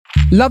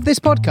Love this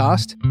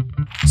podcast?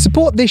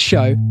 Support this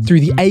show through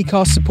the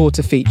Acast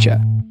supporter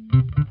feature.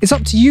 It's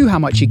up to you how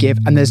much you give,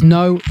 and there's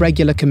no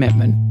regular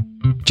commitment.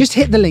 Just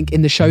hit the link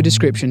in the show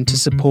description to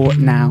support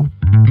now.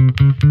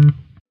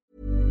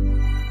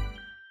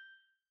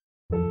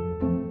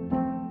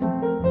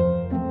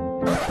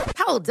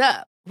 Hold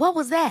up. What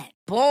was that?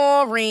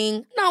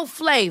 Boring. No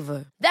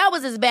flavor. That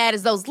was as bad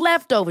as those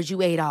leftovers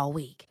you ate all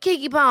week.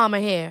 Keke Palmer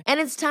here,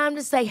 and it's time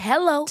to say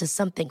hello to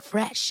something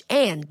fresh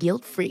and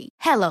guilt-free.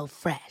 Hello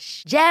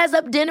Fresh. Jazz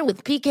up dinner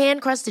with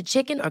pecan-crusted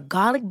chicken or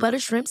garlic butter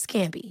shrimp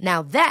scampi.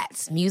 Now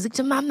that's music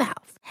to my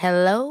mouth.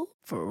 Hello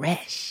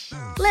Fresh.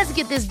 Let's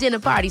get this dinner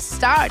party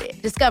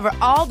started. Discover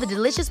all the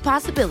delicious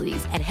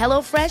possibilities at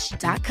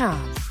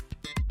hellofresh.com.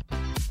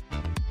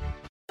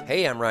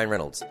 Hey, I'm Ryan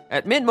Reynolds.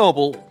 At Mint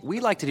Mobile, we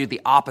like to do the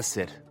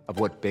opposite of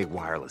what Big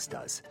Wireless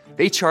does.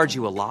 They charge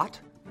you a lot,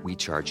 we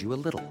charge you a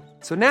little.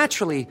 So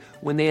naturally,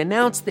 when they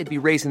announced they'd be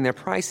raising their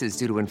prices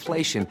due to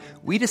inflation,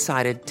 we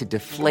decided to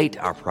deflate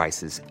our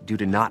prices due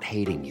to not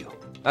hating you.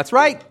 That's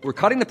right. We're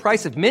cutting the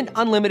price of Mint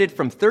Unlimited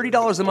from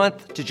 $30 a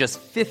month to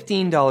just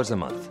 $15 a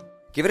month.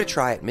 Give it a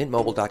try at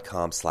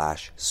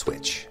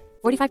mintmobile.com/switch.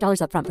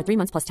 $45 up front for 3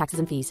 months plus taxes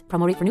and fees.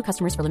 Promo rate for new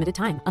customers for limited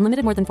time.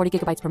 Unlimited more than 40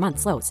 gigabytes per month.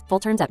 Slows full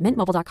terms at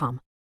mintmobile.com.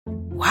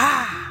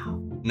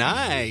 Wow.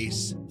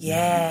 Nice.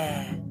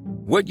 Yeah.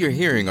 What you're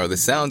hearing are the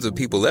sounds of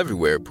people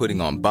everywhere putting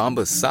on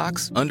Bombas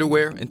socks,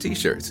 underwear, and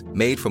T-shirts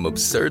made from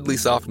absurdly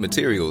soft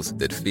materials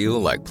that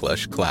feel like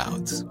plush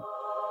clouds.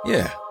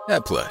 Yeah,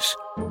 that plush.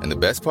 And the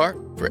best part?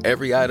 For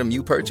every item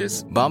you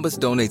purchase, Bombas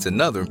donates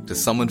another to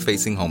someone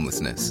facing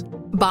homelessness.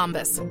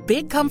 Bombas.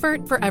 Big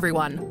comfort for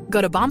everyone.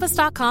 Go to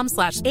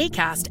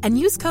bombas.com/ACAST and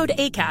use code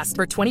ACAST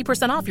for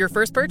 20% off your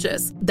first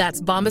purchase.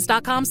 That's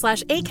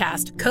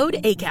bombas.com/ACAST. Code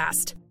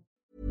ACAST.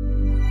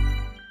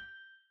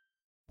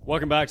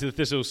 Welcome back to the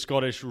Thistle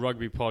Scottish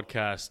Rugby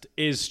Podcast.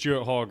 Is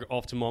Stuart Hogg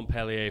off to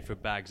Montpellier for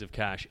bags of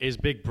cash? Is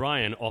Big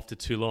Brian off to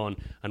Toulon?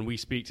 And we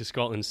speak to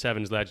Scotland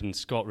Sevens legend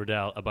Scott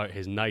Riddell about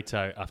his night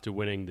out after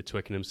winning the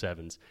Twickenham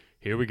Sevens.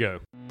 Here we go.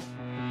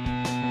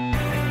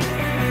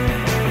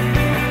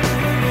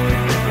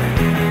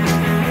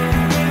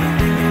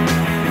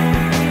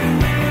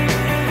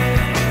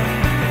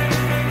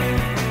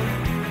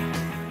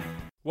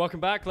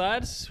 Welcome back,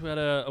 lads. We had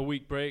a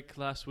week break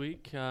last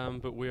week,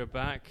 but we are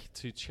back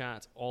to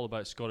chat all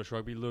about Scottish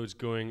rugby. Loads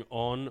going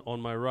on.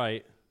 On my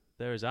right,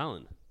 there is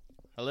Alan.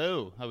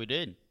 Hello, how we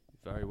doing?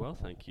 Very well,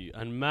 thank you.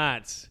 And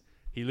Matt,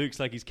 he looks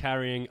like he's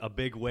carrying a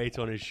big weight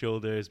on his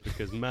shoulders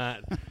because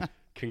Matt,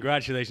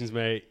 congratulations,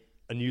 mate,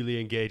 a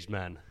newly engaged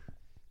man.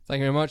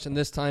 Thank you very much, and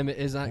this time it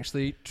is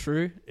actually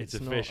true. It's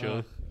official.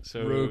 Not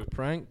so rogue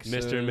prank.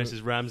 Mr. and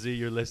Mrs. Ramsey,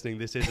 you're listening.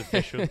 This is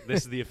official.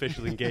 This is the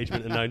official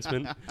engagement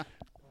announcement.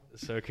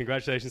 So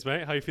congratulations,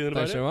 mate. How are you feeling about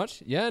it? Thanks very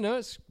much. Yeah, no,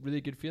 it's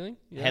really good feeling.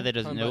 Yeah, Heather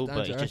doesn't know,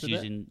 but he's just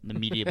using the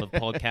medium of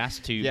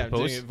podcast to I'm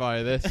doing it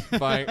via this,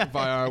 via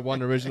our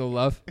one original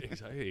love.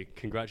 Exactly.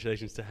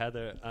 Congratulations to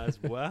Heather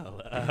as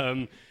well.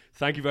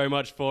 Thank you very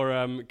much for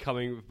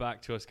coming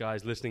back to us,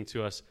 guys, listening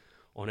to us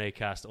on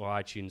Acast or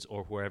iTunes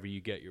or wherever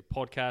you get your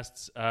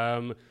podcasts.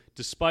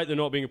 Despite there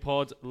not being a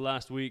pod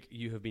last week,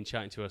 you have been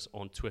chatting to us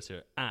on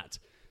Twitter at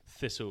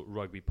Thistle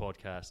Rugby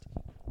Podcast.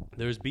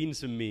 There's been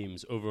some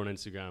memes over on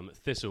Instagram,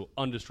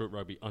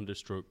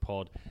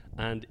 Thistle_Rugby_pod.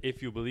 And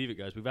if you'll believe it,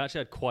 guys, we've actually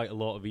had quite a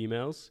lot of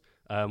emails.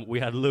 We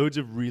had loads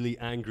of really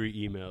angry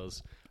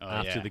emails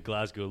after the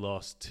Glasgow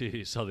loss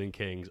to Southern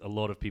Kings. A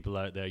lot of people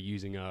out there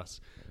using us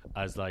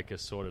as like a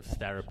sort of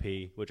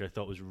therapy, which I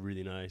thought was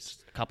really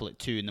nice. A couple at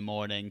 2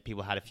 a.m,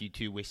 people had a few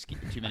too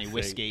many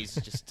whiskies.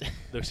 Just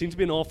there seemed to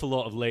be an awful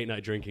lot of late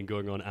night drinking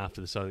going on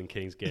after the Southern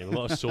Kings game. A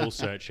lot of soul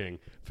searching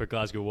for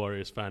Glasgow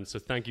Warriors fans. So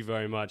thank you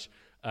very much.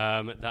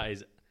 That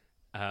is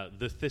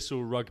the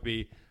Thistle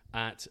Rugby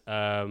at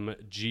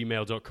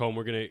gmail.com.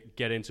 We're going to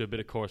get into a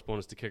bit of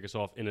correspondence to kick us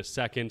off in a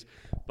second,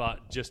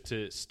 but just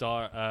to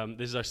start,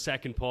 this is our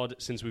second pod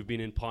since we've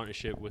been in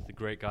partnership with the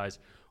great guys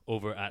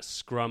over at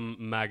Scrum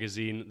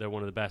Magazine. They're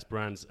one of the best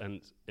brands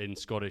and in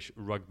Scottish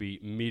rugby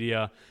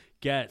media.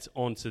 Get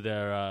onto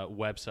their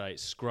website,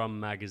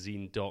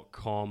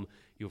 scrummagazine.com.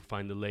 You'll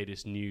find the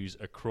latest news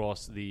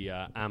across the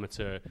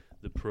amateur,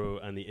 the pro,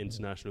 and the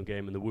international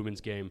game, and the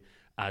women's game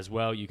as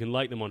well. You can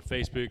like them on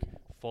Facebook,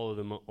 follow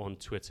them on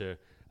Twitter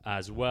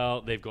as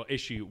well. They've got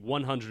issue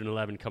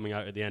 111 coming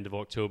out at the end of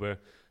October,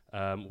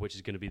 which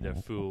is going to be their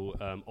full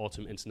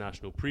autumn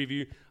international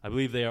preview. I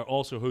believe they are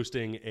also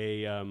hosting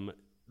a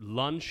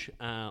lunch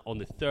on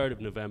the 3rd of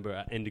November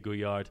at Indigo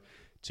Yard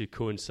to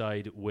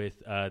coincide with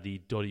the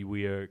Doddy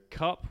Weir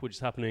Cup, which is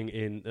happening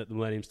at the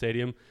Millennium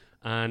Stadium.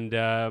 And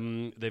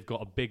they've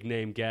got a big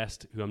name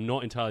guest who I'm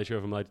not entirely sure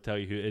if I'm allowed to tell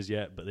you who it is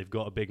yet, but they've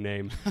got a big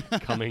name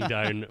coming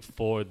down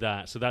for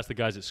that. So that's the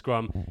guys at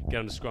Scrum. Get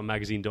on to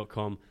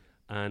scrummagazine.com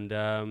and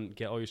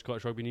get all your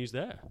Scottish rugby news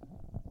there.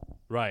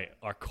 Right,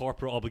 our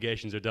corporate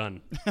obligations are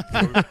done.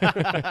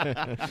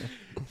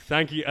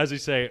 Thank you. As I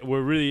say,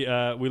 we're really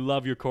we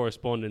love your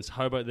correspondence.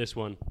 How about this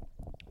one?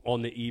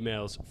 On the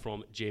emails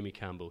from Jamie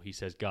Campbell, he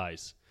says,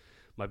 guys,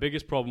 my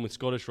biggest problem with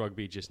Scottish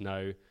rugby just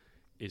now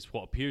is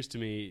what appears to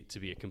me to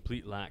be a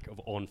complete lack of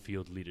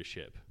on-field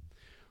leadership.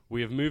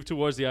 We have moved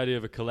towards the idea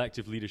of a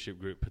collective leadership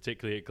group,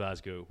 particularly at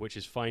Glasgow, which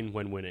is fine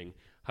when winning.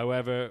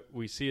 However,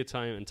 we see it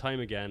time and time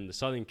again, the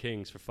Southern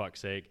Kings, for fuck's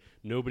sake,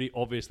 nobody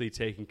obviously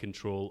taking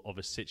control of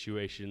a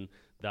situation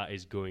that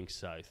is going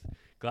south.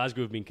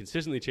 Glasgow have been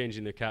consistently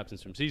changing their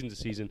captains from season to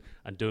season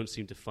and don't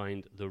seem to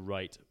find the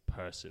right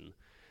person.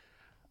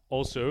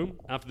 Also,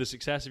 after the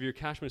success of your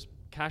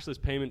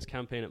cashless payments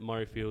campaign at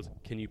Murrayfield,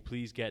 can you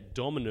please get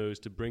Domino's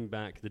to bring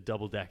back the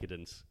double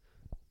decadence?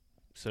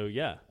 So,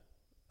 yeah.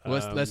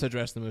 Well, let's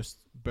address the most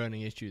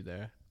burning issue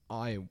there.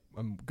 I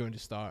am going to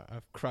start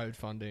a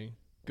crowdfunding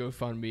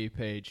GoFundMe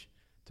page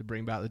to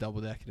bring back the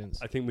double decadence.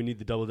 I think we need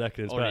the double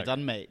decadence Already back.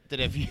 done, mate. Did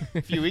it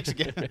a few weeks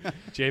ago.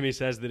 Jamie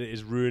says that it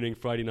is ruining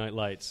Friday Night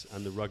Lights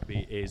and the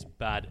rugby is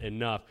bad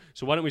enough.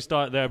 So why don't we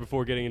start there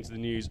before getting into the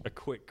news? A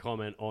quick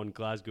comment on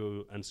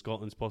Glasgow and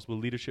Scotland's possible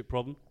leadership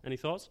problem. Any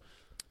thoughts?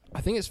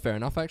 I think it's fair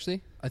enough,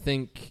 actually. I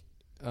think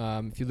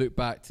if you look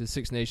back to the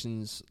Six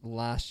Nations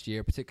last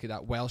year, particularly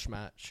that Welsh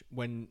match,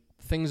 when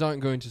things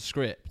aren't going to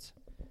script,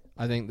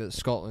 I think that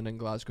Scotland and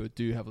Glasgow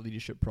do have a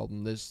leadership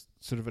problem. There's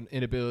sort of an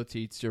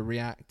inability to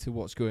react to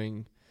what's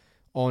going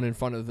on in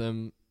front of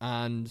them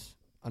and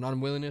an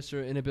unwillingness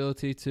or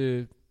inability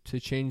to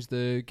change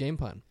the game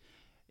plan.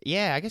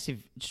 Yeah, I guess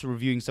if just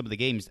reviewing some of the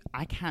games,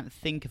 I can't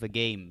think of a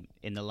game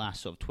in the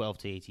last sort of 12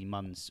 to 18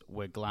 months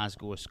where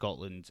Glasgow or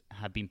Scotland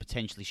have been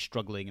potentially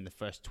struggling in the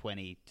first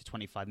 20 to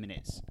 25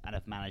 minutes and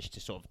have managed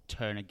to sort of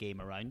turn a game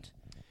around.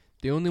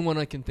 The only one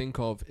I can think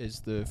of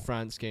is the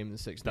France game in the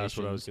Six Nations. That's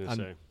what I was going to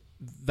say.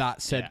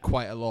 That said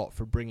quite a lot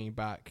for bringing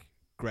back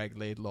Greg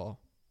Laidlaw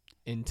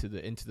into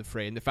the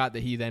fray, and the fact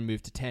that he then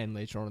moved to 10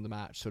 later on in the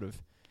match sort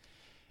of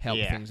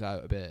helped things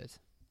out a bit.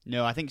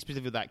 No, I think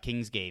specifically that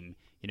Kings game,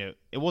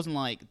 it wasn't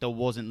like there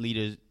wasn't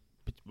leaders,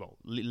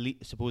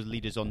 supposed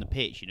leaders on the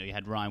pitch. You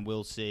had Ryan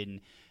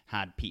Wilson,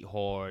 had Pete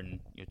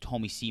Horn,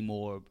 Tommy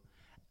Seymour,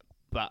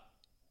 but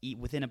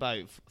within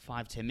about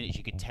 5-10 minutes,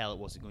 you could tell it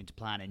wasn't going to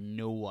plan, and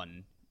no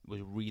one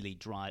was really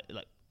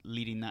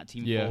leading that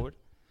team forward.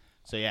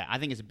 So yeah, I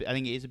think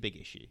it is a big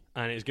issue,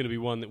 and it's going to be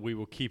one that we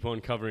will keep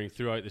on covering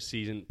throughout the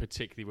season,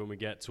 particularly when we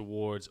get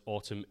towards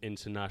autumn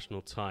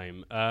international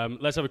time.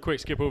 Let's have a quick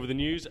skip over the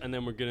news, and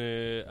then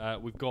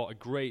we've got a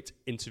great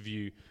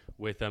interview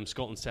with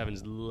Scotland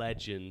 7's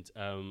legend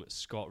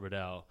Scott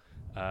Riddell,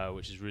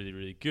 which is really,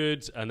 really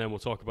good. And then we'll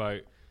talk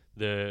about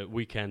the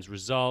weekend's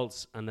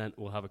results, and then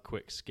we'll have a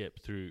quick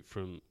skip through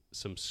from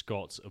some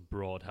Scots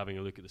abroad, having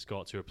a look at the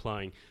Scots who are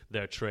plying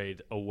their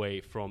trade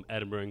away from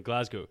Edinburgh and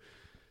Glasgow.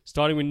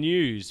 Starting with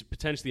news,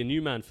 potentially a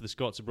new man for the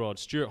Scots abroad,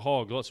 Stuart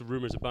Hogg. Lots of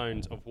rumours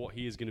abound of what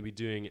he is going to be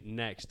doing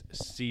next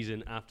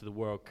season after the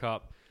World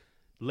Cup.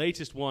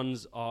 Latest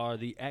ones are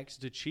the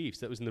Exeter Chiefs.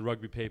 That was in the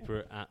rugby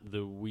paper at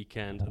the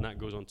weekend, and that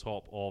goes on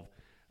top of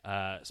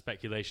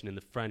speculation in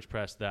the French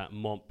press that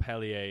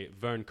Montpellier,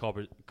 Vern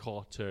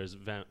Cotter's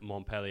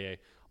Montpellier,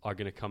 are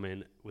going to come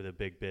in with a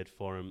big bid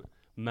for him.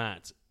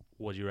 Matt,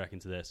 what do you reckon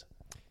to this?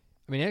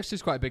 I mean,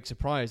 Exeter's quite a big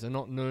surprise. They're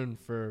not known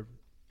for,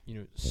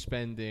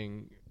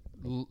 spending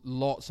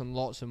lots and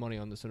lots of money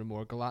on the sort of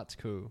more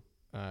Galactico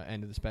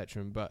end of the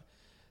spectrum, but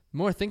the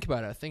more I think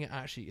about it, I think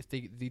actually if they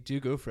do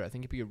go for it, I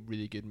think it'd be a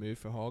really good move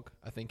for Hogg.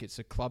 I think it's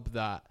a club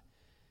that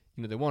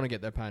they want to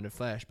get their pound of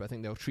flesh, but I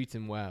think they'll treat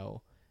him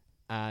well,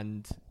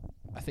 and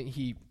I think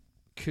he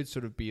could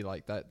sort of be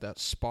like that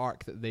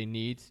spark that they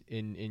need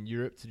in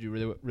Europe to do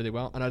really, really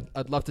well. And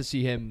I'd love to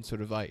see him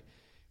sort of like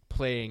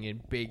playing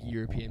in big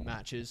European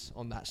matches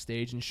on that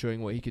stage and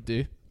showing what he could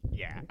do.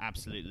 Yeah,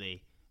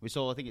 absolutely. We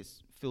saw, I think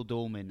it's Phil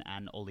Dolman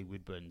and Ollie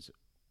Woodburn's,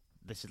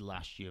 this is the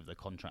last year of their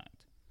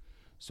contract.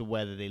 So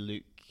whether they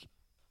look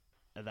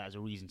at that as a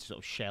reason to sort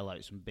of shell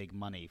out some big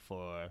money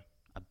for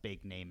a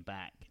big name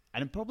back,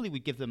 and it probably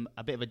would give them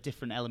a bit of a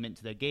different element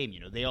to their game.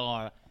 They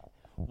are,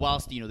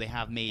 whilst they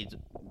have made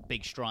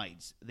big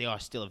strides, they are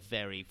still a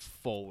very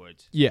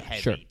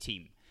forward-heavy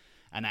team.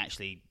 And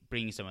actually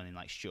bringing someone in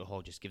like Stuart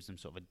Hall just gives them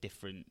sort of a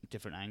different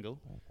angle.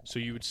 So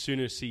you would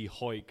sooner see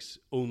Hoyk's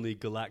only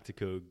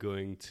Galactico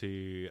going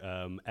to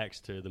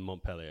Exeter than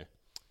Montpellier?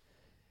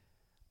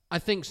 I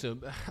think so.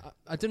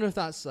 I don't know if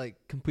that's like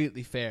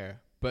completely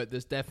fair, but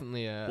there's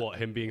definitely a... What,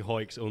 him being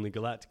Hoyk's only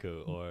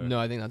Galactico? Or No,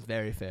 I think that's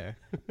very fair.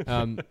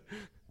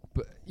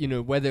 But,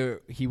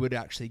 whether he would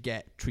actually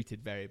get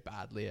treated very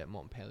badly at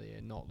Montpellier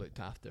and not looked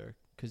after,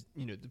 because,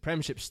 the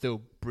Premiership's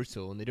still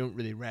brutal and they don't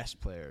really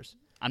rest players.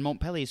 And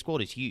Montpellier's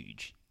squad is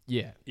huge.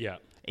 Yeah.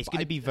 It's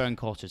going to be Vern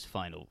Cotter's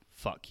final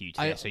fuck you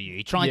to SOU.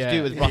 He tried to do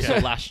it with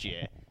Russell last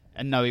year,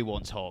 and now he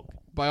wants Hogg.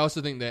 But I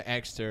also think that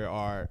Exeter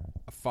are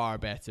a far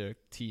better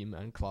team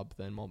and club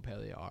than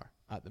Montpellier are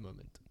at the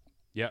moment.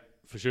 Yeah,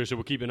 for sure. So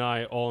we'll keep an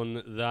eye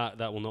on that.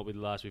 That will not be the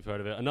last we've heard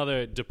of it.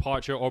 Another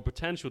departure or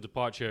potential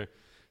departure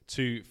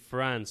to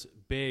France.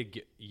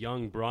 Big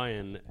young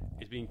Brian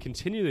is being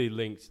continually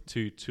linked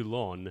to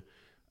Toulon.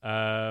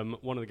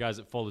 One of the guys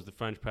that follows the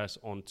French press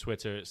on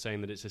Twitter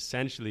saying that it's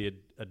essentially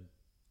a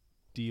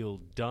deal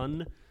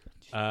done.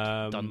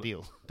 Done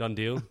deal. Done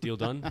deal. Deal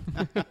done.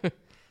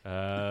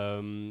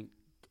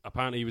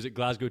 apparently he was at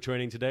Glasgow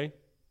training today,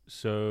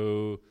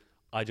 so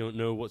I don't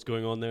know what's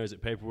going on there. Is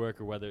it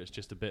paperwork or whether it's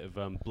just a bit of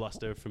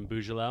bluster from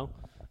Boujalal?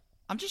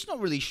 I'm just not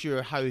really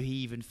sure how he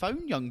even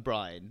found young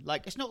Brian.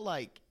 Like, it's not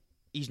like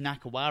he's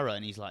Nakawara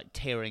and he's like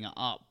tearing it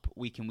up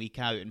week in, week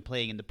out and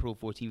playing in the Pro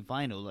 14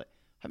 final. Like,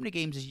 how many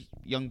games has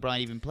young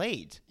Brian even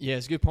played? Yeah,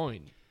 it's a good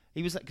point.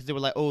 He was like, because they were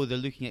like, oh, they're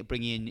looking at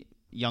bringing in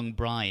young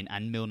Brian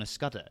and Milner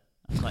Scudder.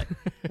 I was like,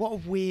 what a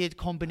weird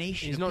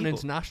combination. He's of not an people.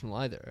 international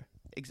either.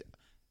 Is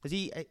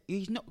he?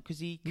 He's not, because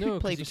he could No,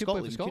 play 'cause for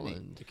he could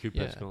Scotland. He could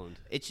play for Scotland.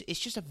 It's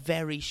just a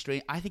very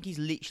strange. I think he's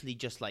literally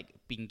just like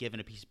being given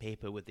a piece of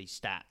paper with these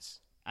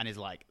stats and is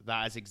like,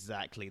 that is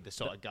exactly the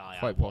sort of guy I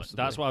Quite want.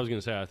 possibly. That's what I was going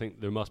to say. I think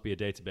there must be a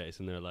database,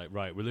 and they're like,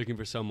 right, we're looking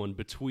for someone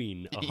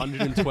between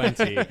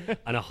 120 and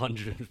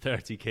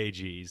 130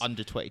 kgs.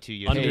 Under 22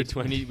 years Under old.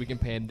 20. We can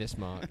pay him this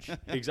much.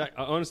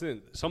 Exactly. Honestly,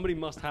 somebody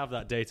must have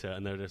that data,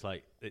 and they're just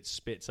like, it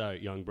spits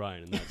out young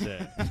Brian, and that's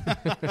it.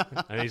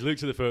 And he's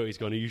looked at the photo, he's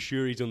gone, are you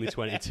sure he's only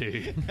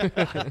 22?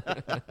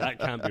 That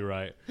can't be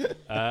right.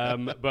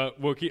 But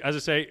we'll keep, as I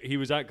say, he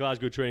was at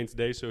Glasgow training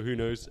today, so who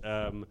knows?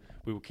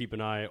 We will keep an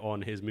eye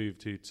on his move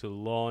to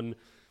Toulon.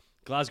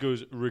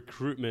 Glasgow's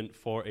recruitment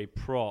for a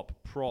prop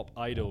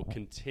idol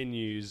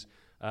continues.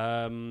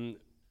 It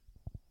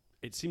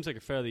seems like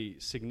a fairly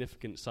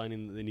significant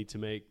signing that they need to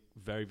make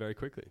very, very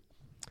quickly.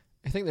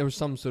 I think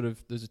there's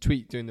a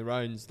tweet doing the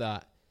rounds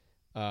that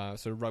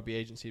sort of rugby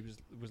agency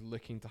was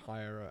looking to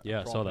hire a Yeah,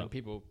 I prop, saw that. and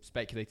people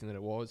speculating that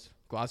it was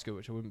Glasgow,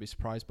 which I wouldn't be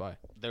surprised by.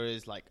 There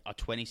is like a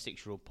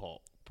 26-year-old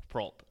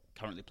prop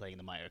currently playing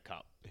the Mitre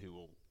Cup who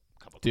will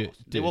come Do across.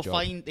 a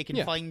job. They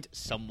can find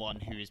someone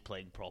who is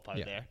playing prop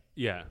out there.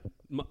 Yeah,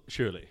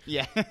 surely.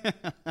 Yeah.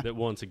 That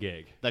wants a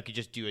gig. That could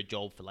just do a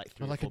job for like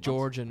 3 Or like or 4 a months.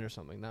 Georgian or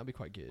something. That'd be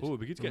quite good. Oh, it'd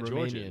be good to A get Romanian.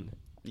 Georgian.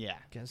 Yeah.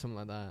 Get something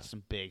like that.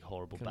 Some big,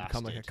 horrible Can bastard.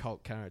 become like a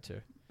cult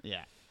character.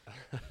 Yeah.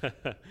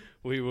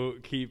 We will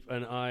keep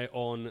an eye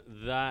on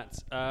that.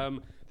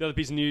 The other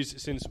piece of news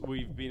since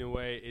we've been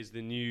away is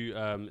the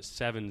new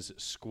Sevens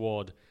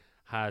squad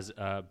has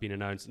been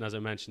announced. And as I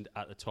mentioned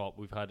at the top,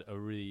 we've had a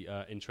really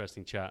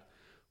interesting chat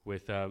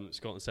with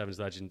Scotland Sevens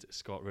legend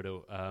Scott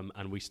Riddle.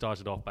 And we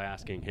started off by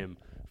asking him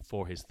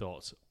for his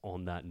thoughts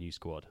on that new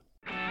squad.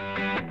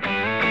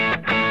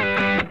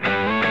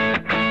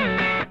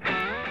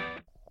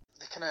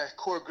 The kind of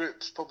core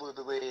group's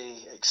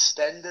probably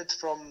extended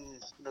from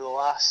the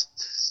last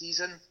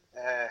season.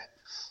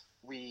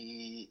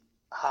 We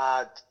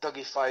had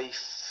Dougie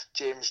Fife,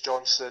 James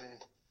Johnson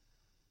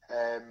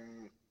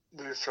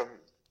moved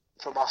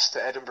from us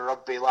to Edinburgh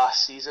Rugby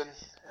last season,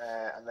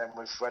 and then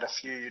we've had a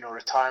few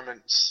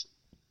retirements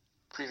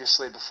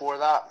previously before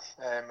that,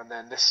 and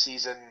then this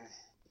season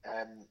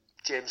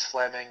James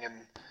Fleming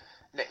and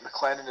Nick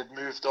McLennan had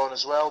moved on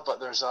as well, but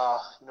there's a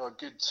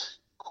good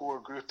core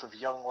group of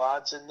young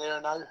lads in there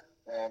now,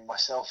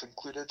 myself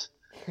included,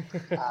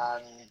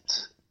 and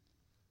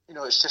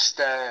it's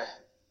just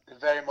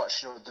very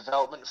much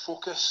development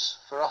focus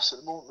for us at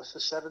the moment with the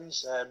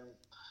Sevens. I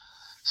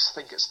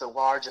think it's the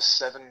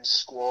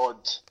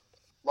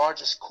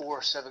largest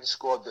core Sevens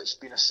squad that's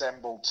been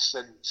assembled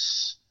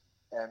since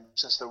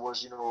there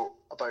was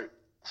about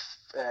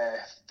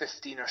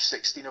 15 or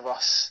 16 of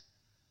us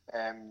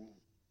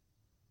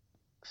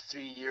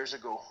 3 years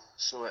ago.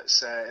 So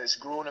it's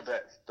grown a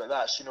bit, but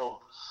that's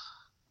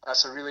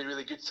that's a really,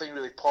 really good thing,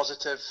 really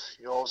positive.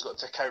 You always got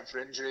to account for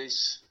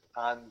injuries,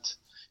 and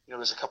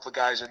there's a couple of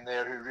guys in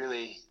there who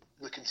really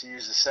looking to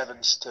use the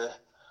Sevens to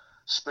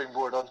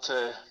springboard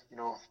onto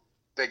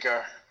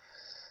bigger.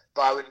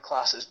 But I wouldn't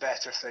class it as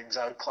better things.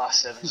 I would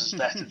class Sevens as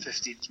better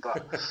 15s,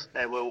 but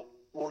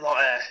we'll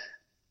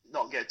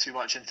not get too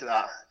much into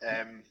that.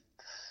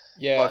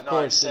 Yeah, of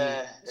course.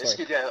 It's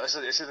good. Yeah,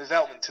 it's a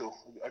development tool,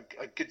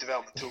 a good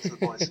development tool for the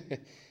boys.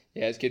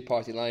 Yeah, it's good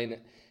party line.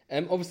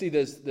 Obviously,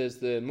 there's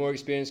the more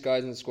experienced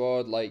guys in the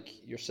squad, like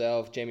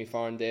yourself, Jamie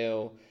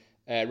Farndale,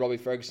 Robbie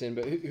Ferguson.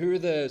 But who are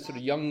the sort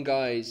of young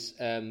guys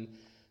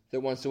that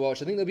wants to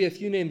watch? I think there'll be a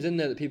few names in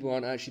there that people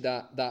aren't actually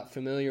that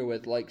familiar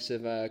with, likes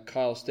of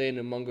Kyle Steyn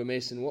and Mungo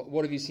Mason.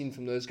 What have you seen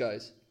from those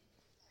guys?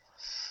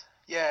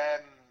 Yeah,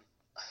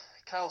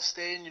 Kyle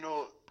Steyn, in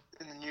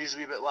the news a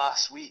wee bit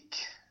last week.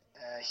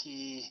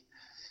 He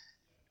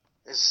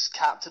is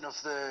captain of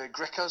the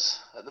Griquas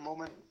at the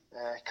moment,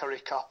 Currie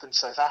Cup in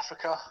South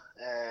Africa.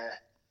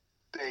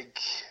 Big,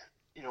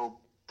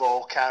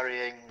 ball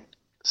carrying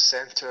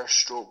centre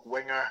stroke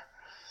winger,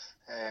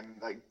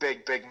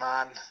 big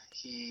man.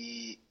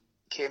 He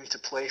came to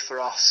play for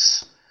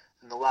us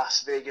in the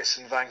Las Vegas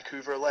and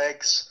Vancouver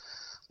legs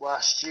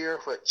last year,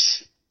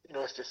 which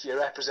if you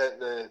represent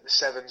the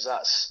Sevens,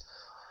 that's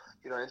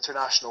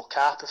international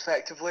cap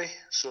effectively.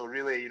 So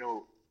really,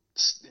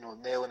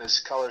 nailing his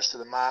colours to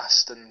the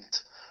mast and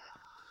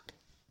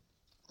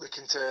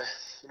looking to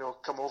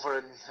come over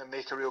and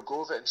make a real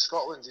go of it in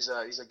Scotland.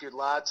 He's a good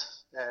lad,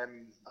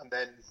 and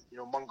then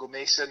Mungo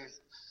Mason,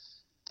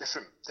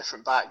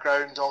 different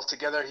background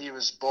altogether. He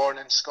was born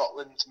in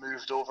Scotland,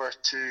 moved over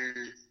to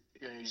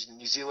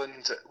New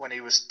Zealand when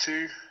he was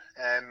 2,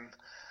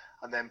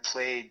 and then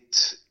played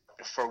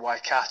for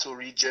Waikato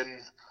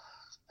region,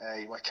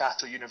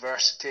 Waikato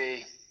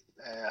University.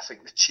 I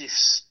think the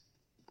Chiefs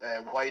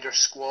wider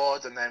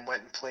squad, and then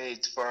went and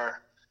played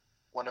for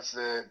one of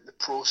the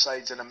pro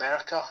sides in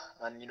America.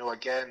 And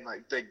again,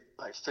 like big,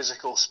 like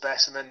physical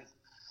specimen.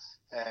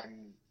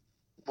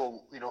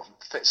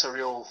 Fits a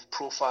real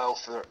profile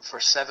for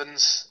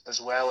sevens as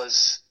well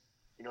as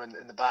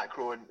in the back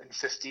row in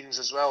 15s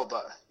as well.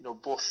 But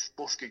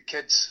both good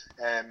kids.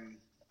 And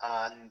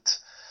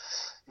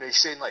you're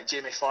saying like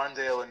Jamie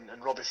Farndale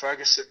and Robbie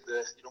Ferguson,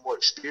 the more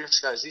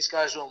experienced guys. These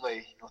guys are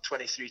only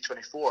 23,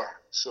 24.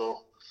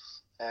 So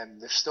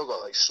they've still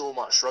got like so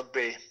much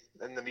rugby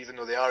in them, even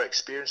though they are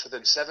experienced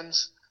within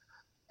sevens.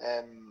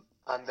 And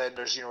then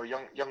there's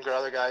younger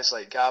other guys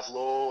like Gav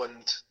Lowe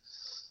and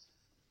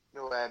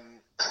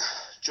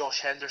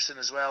Josh Henderson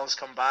as well has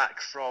come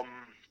back from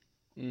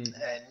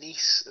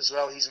Nice as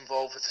well. He's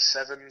involved with the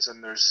sevens,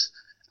 and there's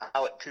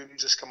Alec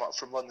Coombs has come up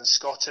from London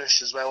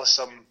Scottish, as well as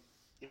some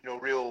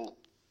real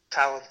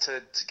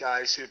talented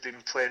guys who've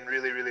been playing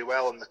really, really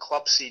well in the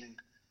club scene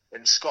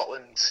in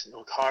Scotland.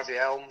 Harvey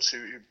Elms,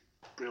 who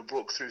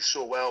broke through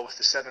so well with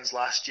the sevens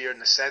last year in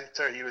the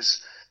centre. He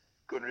was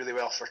going really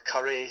well for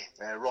Curry.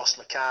 Ross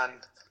McCann,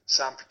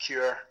 Sam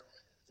Procure.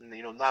 And,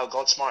 Niall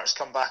Godsmart's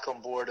come back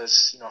on board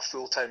as, a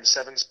full-time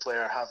sevens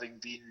player, having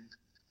been,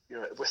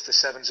 with the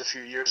sevens a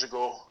few years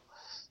ago,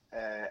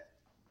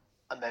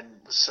 and then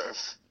was sort of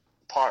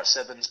part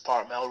sevens,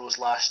 part Melrose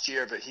last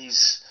year. But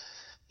he's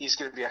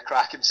going to be a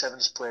cracking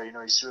sevens player.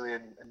 He's really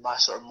in my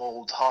sort of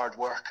mould, hard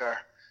worker,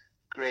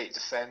 great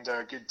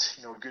defender,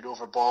 good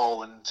over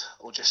ball, and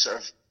will just sort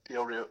of be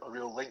a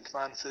real link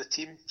man for the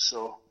team.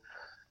 So,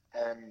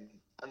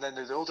 and then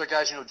the older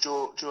guys,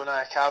 Joe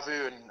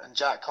Nyakavu and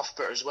Jack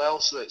Cuthbert as well.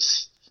 So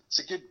it's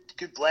a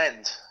good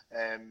blend,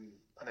 and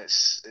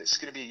it's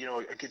going to be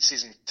a good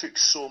season. Took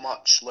so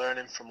much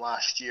learning from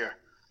last year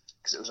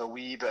because it was a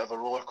wee bit of a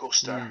roller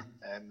coaster,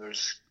 and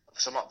there's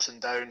some ups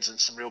and downs and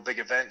some real big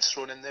events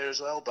thrown in there as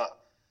well. But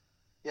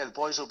yeah, the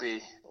boys will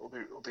be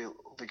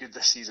good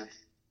this season.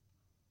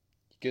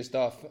 Good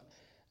stuff.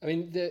 I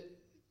mean,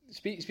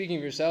 speaking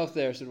of yourself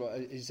there, sort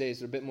of, as you say,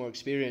 sort of a bit more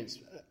experience.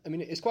 I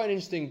mean, it's quite an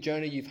interesting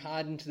journey you've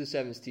had into the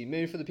sevens team.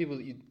 Maybe for the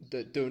people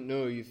that don't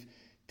know, you've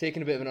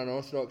taken a bit of an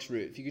unorthodox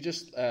route. If you could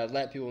just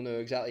let people know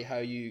exactly how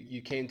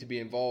you came to be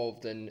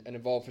involved and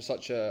involved for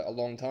such a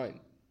long time.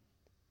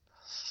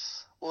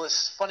 Well,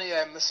 it's funny.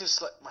 This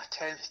is like my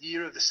 10th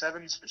year of the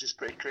sevens, which is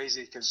pretty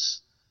crazy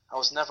because I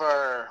was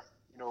never,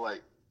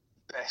 like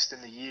best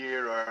in the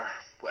year or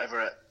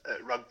whatever at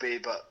rugby,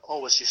 but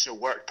always just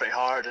worked pretty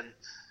hard,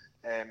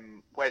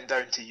 and went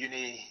down to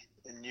uni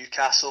in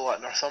Newcastle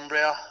at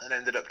Northumbria and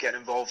ended up getting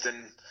involved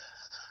in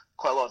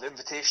quite a lot of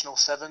invitational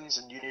sevens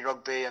and uni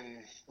rugby and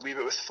a wee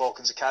bit with the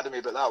Falcons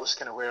Academy. But that was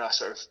kind of where I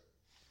sort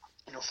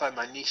of found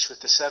my niche with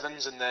the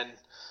sevens, and then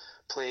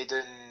played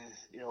in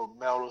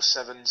Melrose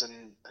sevens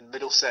and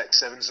Middlesex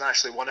sevens, and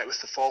actually won it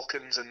with the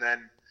Falcons. And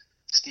then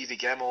Stevie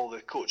Gemmell,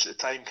 the coach at the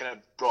time, kind of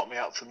brought me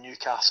up from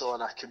Newcastle,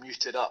 and I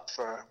commuted up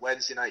for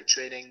Wednesday night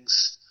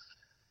trainings.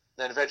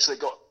 Then eventually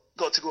got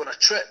to go on a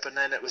trip, and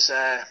then it was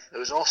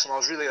awesome. I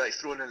was really like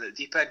thrown in at the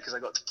deep end because I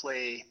got to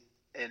play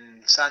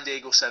in San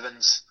Diego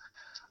sevens,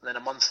 and then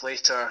a month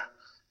later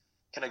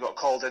kind of got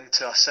called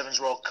into a Sevens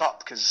World Cup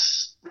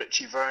because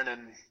Richie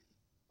Vernon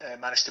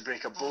managed to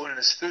break a bone in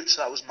his foot.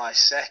 So that was my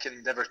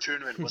second ever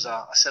tournament, was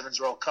a Sevens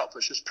World Cup,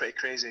 which was pretty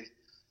crazy.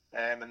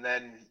 And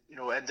then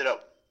ended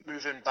up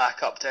moving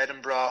back up to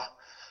Edinburgh,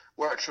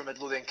 worked for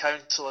Midlothian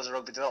Council as a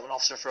rugby development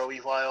officer for a wee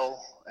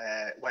while,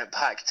 went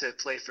back to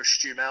play for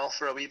Stu Mel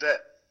for a wee bit,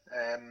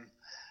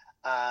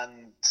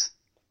 and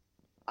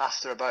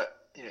after about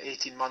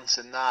 18 months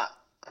in that,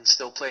 and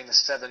still playing the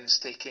sevens,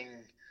 taking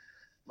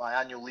my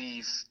annual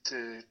leave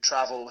to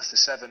travel with the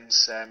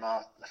sevens,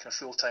 like a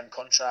full-time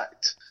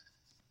contract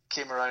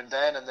came around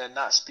then, and then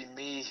that's been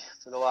me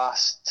for the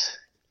last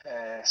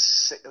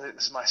this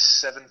is my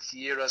 7th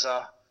year as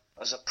a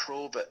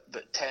pro, but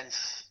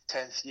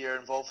 10th year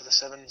involved with the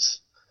sevens.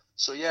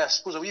 So yeah, I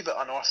suppose a wee bit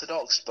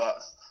unorthodox,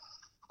 but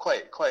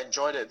quite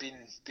enjoyed it.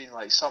 Been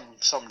like some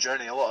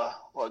journey, a lot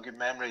of good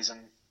memories, and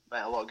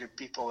met a lot of good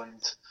people,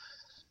 and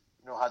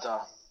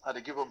had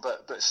a good one,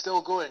 but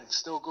still going,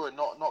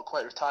 not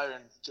quite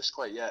retiring just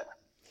quite yet.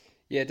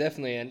 Yeah,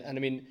 definitely, and I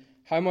mean,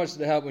 how much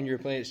did it help when you were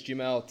playing at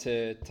Stumel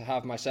to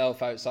have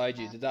myself outside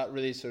you? Did that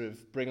really sort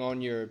of bring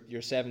on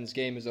your sevens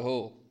game as a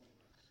whole?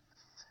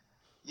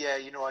 Yeah,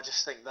 I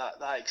just think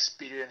that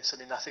experience,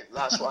 I think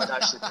that's what I'd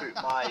actually put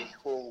my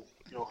whole,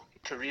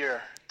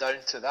 career down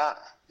to that.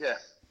 Yeah.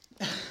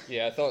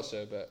 Yeah, I thought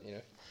so, but,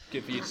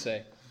 good for you to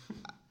say.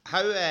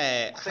 I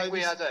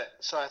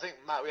think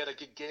Matt, we had a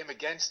good game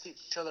against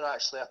each other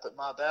actually up at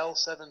Marbell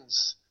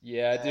sevens.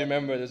 Yeah, I do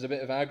remember there's a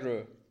bit of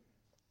aggro.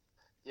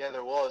 Yeah,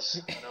 there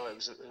was. I know it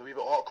was a wee bit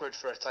awkward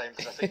for a time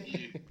because I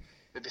think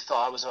maybe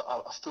thought I was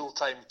a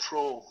full-time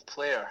pro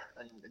player,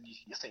 and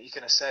you think you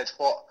kind of said,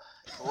 what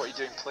are you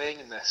doing playing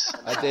in this?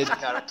 And I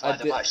replied,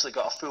 I've actually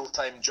got a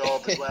full-time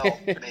job as well,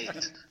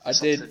 mate. I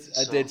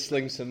did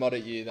sling some mud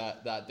at you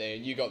that day,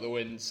 and you got the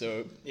win.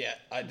 So yeah,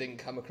 I didn't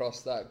come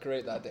across that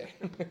great that day.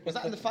 Was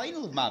that in the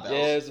final of Mabel?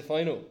 Yeah, it was the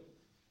final.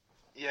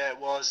 Yeah, it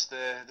was.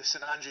 The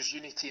St Andrews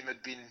Uni team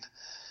had been,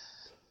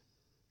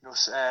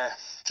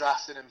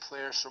 drafting in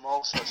players from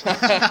all sorts of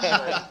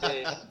throughout the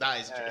day. That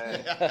is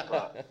true.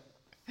 But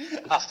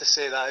I have to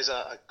say that is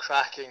a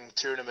cracking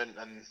tournament,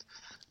 and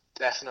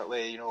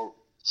definitely,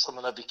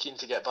 something I'd be keen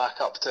to get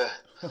back up to,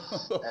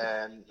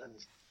 and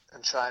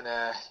try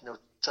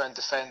and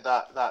defend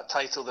that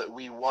title that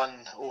we won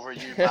over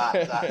you, Matt,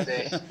 that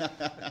day.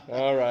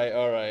 All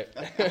right.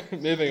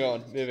 Moving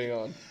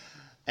on.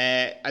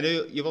 I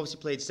know you've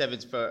obviously played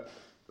sevens for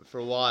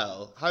a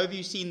while. How have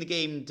you seen the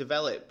game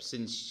develop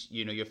since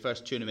your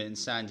first tournament in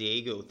San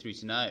Diego through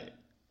to now?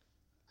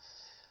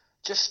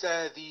 Just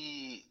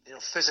the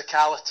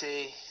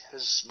physicality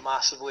has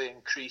massively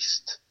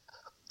increased.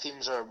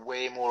 Teams are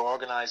way more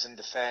organised in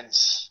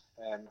defence.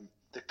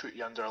 They put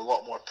you under a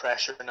lot more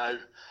pressure now.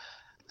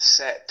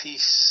 Set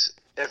piece,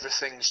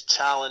 everything's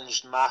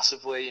challenged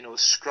massively.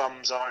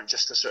 Scrums aren't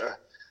just a sort of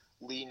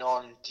lean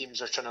on.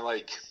 Teams are trying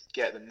to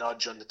get the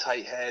nudge on the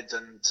tight head,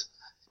 and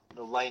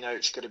line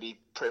out's got to be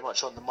pretty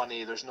much on the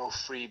money. There's no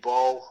free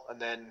ball, and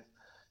then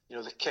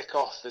the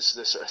kickoff is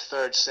the sort of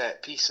third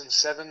set piece in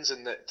sevens,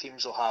 and that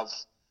teams will have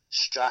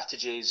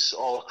strategies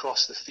all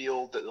across the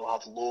field, that they'll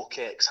have low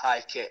kicks,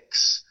 high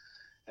kicks,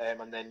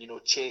 and then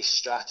chase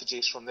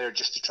strategies from there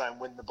just to try and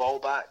win the ball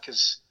back,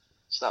 because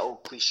it's that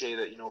old cliche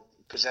that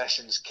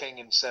possession's king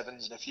in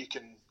sevens, and if you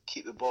can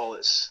keep the ball,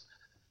 it's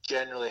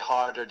generally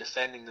harder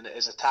defending than it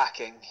is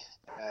attacking,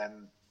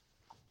 and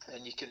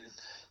you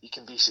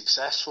can be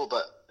successful.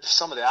 But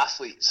some of the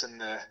athletes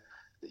that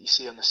you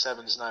see on the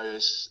sevens now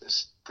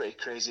is pretty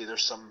crazy.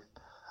 There's some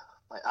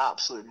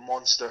absolute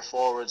monster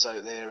forwards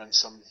out there, and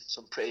some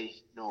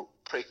pretty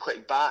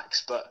quick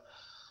backs, but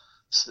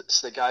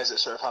it's the guys that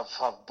sort of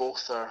have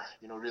both are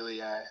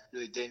really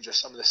dangerous.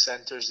 Some of the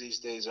centres these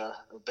days are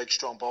big,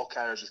 strong ball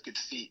carriers with good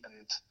feet,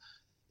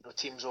 and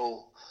teams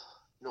will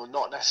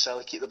not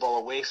necessarily keep the ball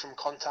away from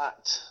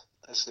contact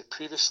as they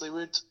previously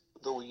would.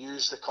 They'll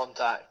use the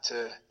contact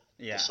to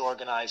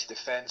disorganise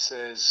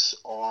defences,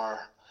 or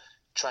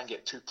try and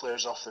get two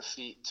players off their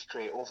feet to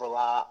create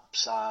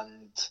overlaps,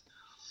 and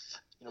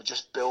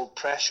just build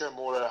pressure,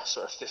 more a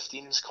sort of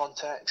 15s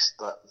context.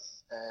 But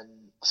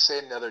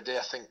saying the other day,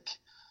 I think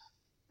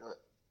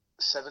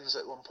sevens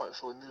at one point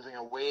fully moving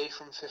away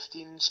from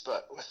 15s,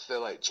 but with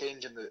the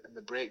change in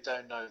the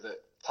breakdown now,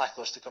 that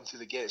tacklers to come through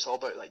the gate, it's all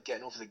about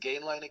getting over the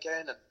gain line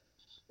again, and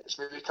it's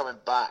maybe coming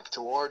back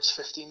towards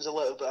 15s a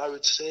little bit, I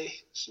would say.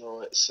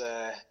 So it's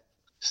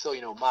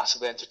still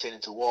massively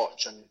entertaining to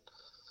watch, and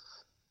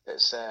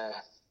it's the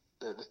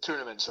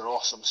tournaments are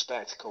awesome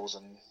spectacles,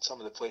 and some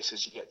of the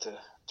places you get to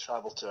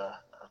travel to are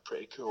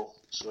pretty cool.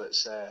 So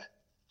it's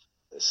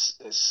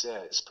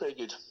pretty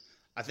good.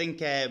 I think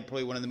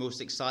probably one of the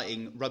most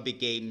exciting rugby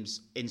games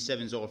in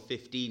sevens or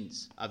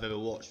 15s I've ever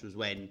watched was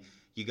when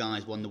you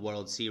guys won the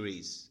World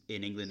Series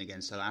in England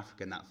against South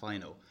Africa in that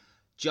final.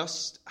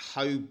 Just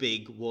how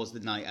big was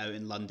the night out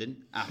in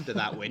London after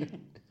that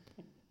win?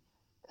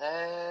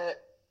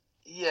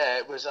 Yeah,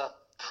 it was a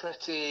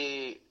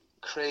pretty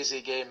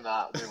crazy game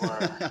that. We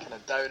were kind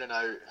of down and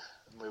out,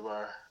 and we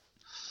were,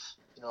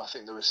 I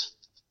think there was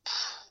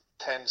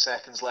 10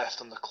 seconds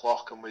left on the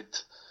clock, and we'd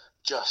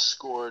just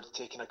scored,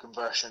 taken a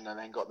conversion, and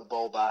then got the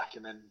ball back,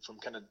 and then from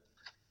kind of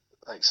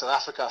South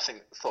Africa, I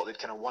think thought they'd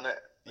kind of won it,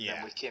 and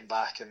then we came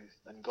back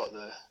and got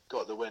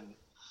the win.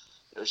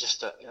 It was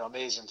just an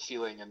amazing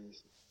feeling, and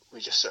we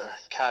just sort of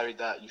carried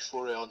that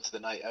euphoria onto the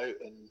night out,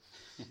 and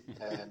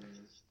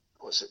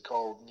what's it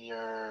called,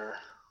 near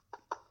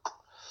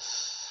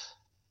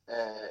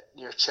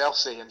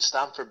Chelsea in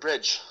Stamford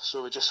Bridge.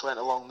 So we just went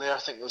along there. I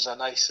think there was a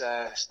nice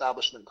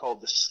establishment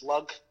called the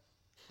Slug,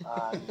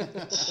 and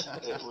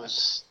it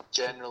was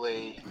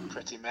generally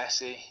pretty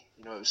messy.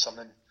 It was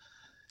something,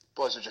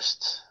 boys were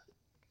just,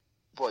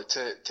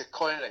 to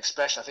coin an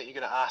expression, I think you're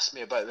going to ask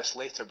me about this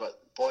later, but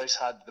boys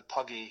had the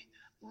puggy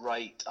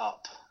right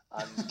up,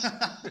 and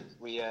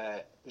we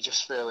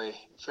just fairly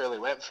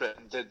went for it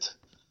and did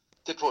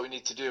what we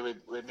need to do.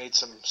 We made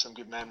some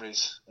good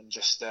memories, and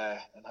just and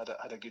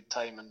had a good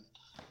time, and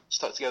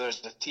stuck together as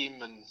a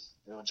team, and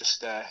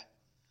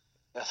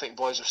I think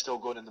boys are still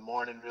going in the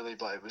morning really,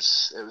 but it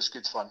was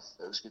good fun.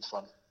 It was good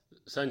fun.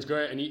 Sounds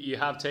great, and you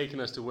have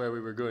taken us to where we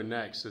were going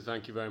next, so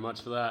thank you very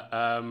much for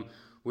that.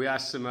 We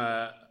asked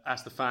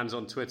the fans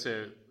on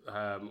Twitter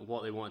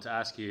what they wanted to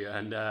ask you,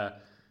 and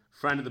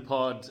friend of the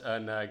pod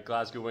and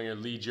Glasgow winger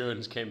Lee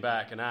Jones came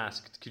back and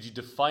asked, could you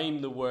define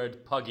the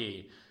word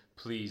puggy,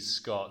 please,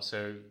 Scott?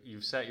 So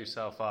you've set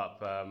yourself up,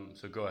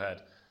 so go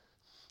ahead.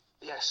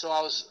 Yeah, so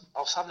I was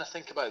having to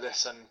think about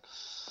this,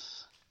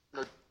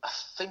 and I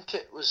think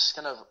it was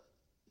kind of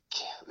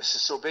this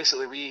is so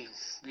basically we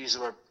use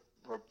the word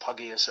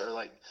puggy as sort of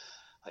like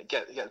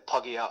get the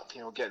puggy up,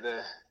 get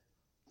the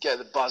get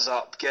the buzz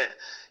up, get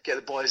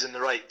the boys in the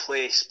right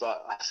place.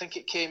 But I think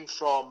it came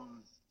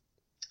from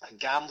a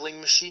gambling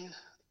machine.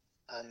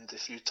 And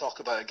if you talk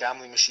about a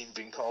gambling machine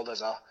being called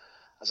as a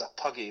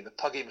puggy, the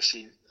puggy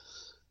machine,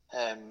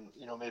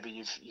 maybe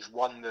you've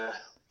won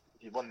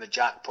the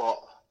jackpot,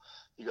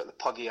 you got the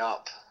puggy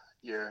up,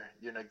 you're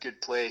in a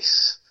good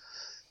place,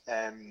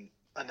 and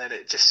then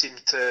it just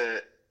seemed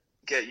to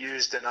get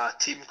used in a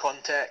team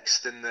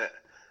context, in that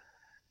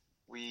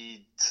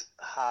we'd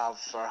have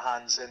our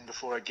hands in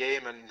before a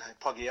game and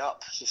puggy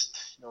up,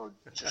 just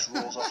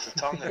rolls off the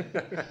tongue.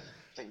 And I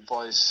think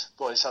boys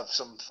have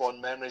some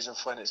fond memories of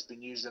when it's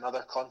been used in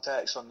other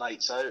contexts on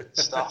nights out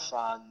stuff,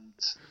 and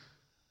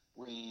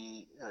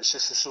it's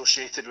just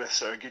associated with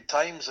sort of good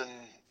times.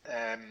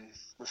 And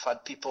we've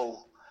had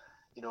people,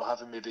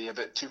 having maybe a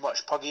bit too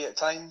much puggy at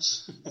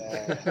times,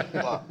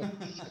 but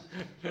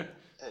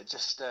it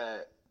just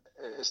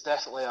it's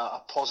definitely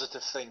a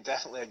positive thing,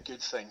 definitely a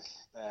good thing.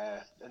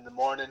 In the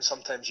morning,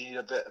 sometimes you need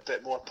a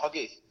bit more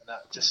puggy, and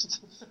that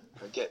just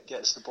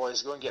gets the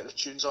boys going, get the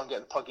tunes on, get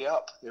the puggy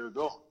up. There we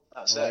go.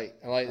 That's it.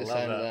 I like the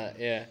sound of that.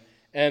 Yeah.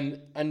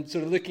 And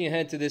sort of looking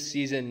ahead to this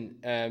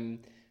season,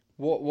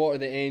 what are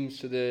the aims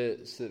for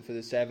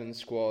the Sevens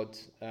squad?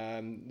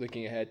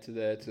 Looking ahead to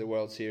the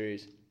World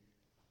Series.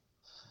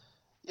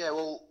 Yeah,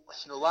 well,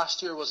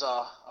 last year was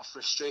a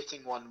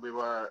frustrating one. We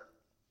were,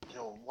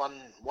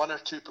 one or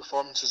two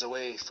performances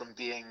away from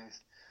being,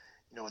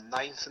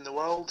 ninth in the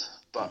world,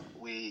 but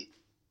we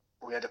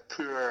had a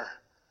poor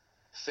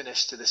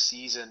finish to the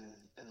season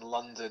in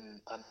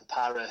London and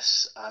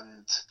Paris,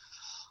 and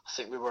I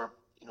think we were,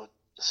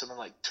 something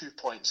like 2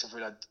 points. If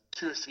we'd had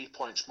 2 or 3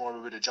 points more, we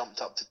would have jumped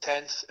up to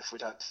 10th. If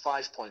we'd had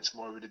 5 points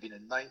more, we would have been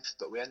in 9th,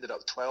 but we ended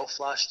up 12th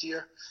last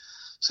year.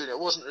 So it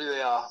wasn't really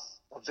a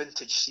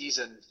vintage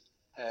season.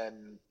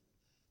 The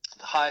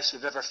highest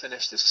we've ever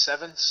finished is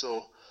 7th,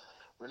 so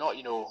we're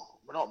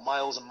not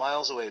miles and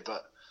miles away,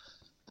 but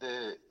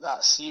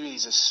that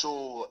series is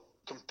so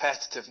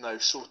competitive now,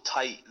 so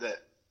tight, that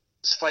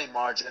it's fine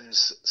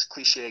margins. It's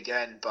cliche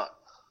again, but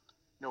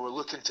we're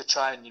looking to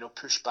try and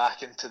push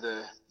back into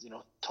the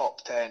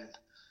top 10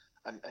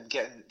 and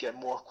get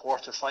more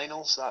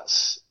quarterfinals.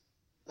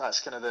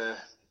 That's kind of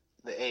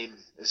the aim,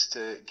 is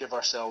to give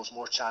ourselves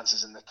more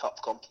chances in the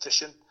cup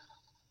competition.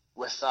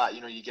 With that,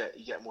 you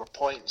get more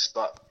points,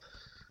 but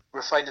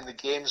we're finding the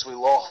games we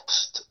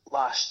lost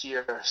last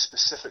year,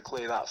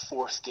 specifically that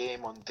 4th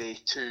game on day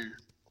 2,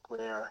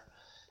 where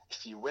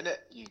if you win it,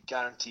 you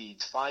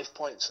guaranteed 5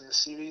 points in the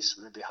series.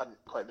 We maybe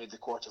hadn't quite made the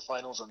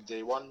quarterfinals on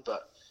day 1,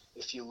 but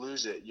if you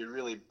lose it, you're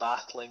really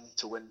battling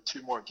to win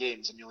 2 more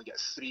games and you only get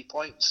 3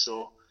 points.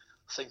 So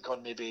I think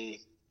on maybe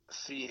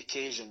 3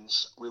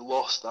 occasions we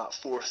lost that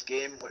 4th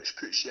game, which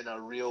puts you in a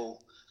real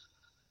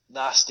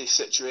nasty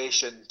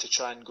situation to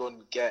try and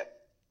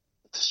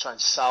try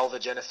and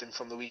salvage anything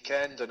from the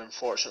weekend. And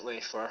unfortunately,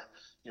 for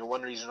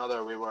one reason or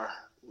another, we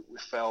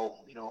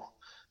fell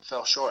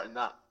short in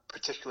that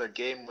particular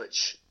game,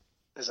 which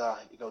is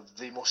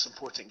the most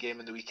important game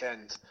in the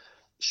weekend,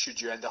 should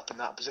you end up in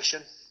that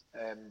position.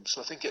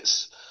 So I think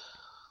it's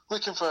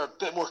looking for a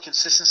bit more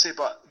consistency,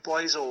 but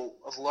boys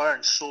have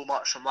learned so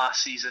much from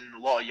last season.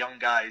 A lot of young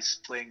guys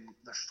playing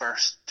their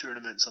first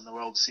tournaments on the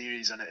World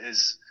Series, and it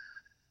is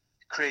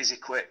crazy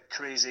quick,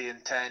 crazy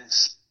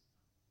intense,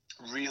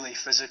 really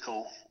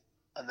physical.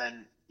 And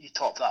then you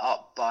top that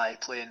up by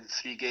playing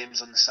 3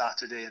 games on the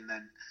Saturday, and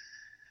then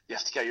you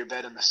have to get your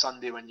bed on the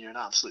Sunday when you're in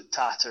absolute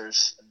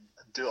tatters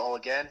and do it all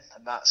again.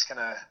 And that's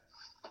kind of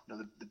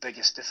the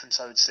biggest difference,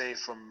 I would say,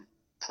 from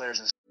players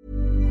in.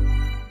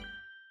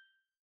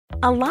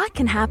 A lot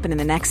can happen in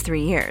the next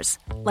 3 years.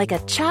 Like a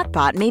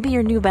chatbot may be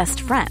your new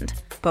best friend.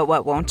 But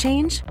what won't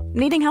change?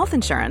 Needing health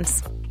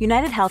insurance.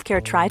 United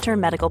Healthcare Tri-Term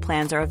Medical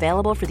Plans are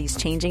available for these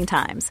changing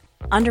times.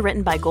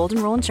 Underwritten by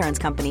Golden Rule Insurance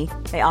Company,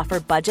 they offer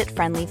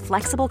budget-friendly,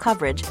 flexible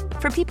coverage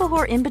for people who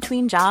are in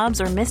between jobs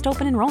or missed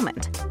open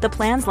enrollment. The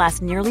plans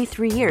last nearly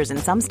 3 years in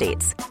some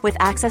states, with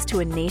access to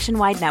a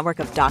nationwide network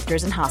of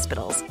doctors and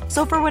hospitals.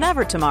 So for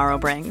whatever tomorrow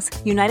brings,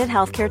 United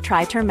Healthcare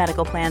Tri-Term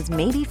Medical Plans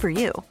may be for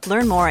you.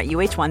 Learn more at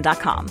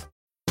uh1.com.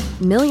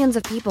 Millions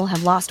of people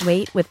have lost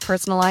weight with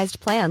personalized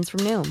plans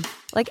from Noom.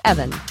 Like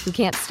Evan, who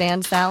can't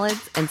stand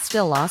salads and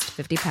still lost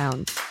 50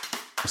 pounds.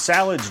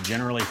 Salads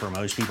generally for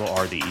most people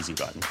are the easy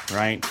button,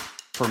 right?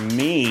 For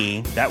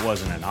me, that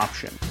wasn't an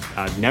option.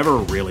 I never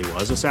really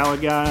was a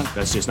salad guy.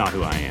 That's just not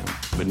who I am.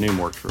 But Noom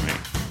worked for me.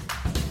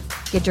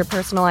 Get your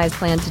personalized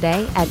plan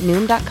today at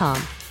Noom.com.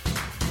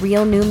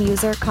 Real Noom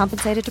user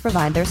compensated to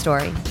provide their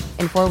story.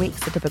 In 4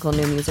 weeks, the typical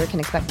Noom user can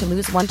expect to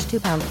lose 1 to 2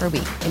 pounds per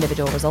week.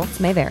 Individual results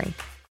may vary.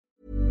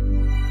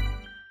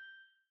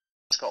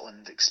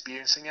 Scotland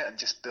experiencing it and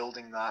just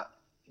building that,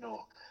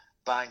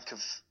 bank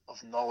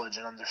of knowledge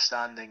and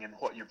understanding and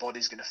what your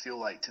body's going to feel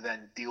like to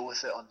then deal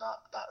with it on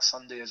that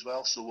Sunday as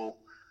well. So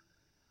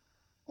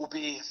we'll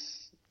be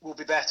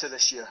better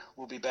this year.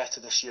 We'll be better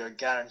this year. I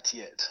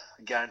guarantee it.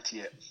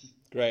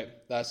 Great.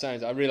 I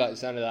really like the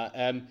sound of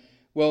that.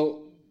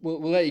 Well,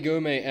 we'll let you go,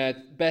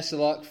 mate. Best of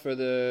luck for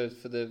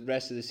the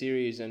rest of the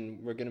series,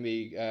 and we're going to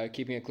be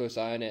keeping a close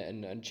eye on it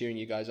and cheering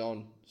you guys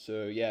on.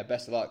 So yeah,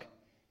 best of luck.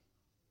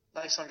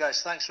 Nice one,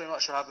 guys. Thanks very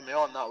much for having me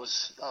on. That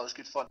was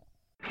good fun.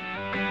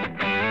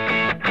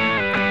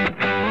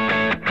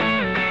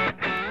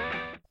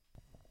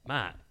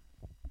 Matt,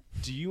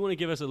 do you want to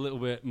give us a little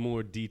bit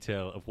more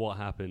detail of what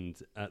happened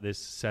at this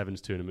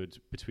Sevens tournament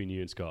between you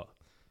and Scott?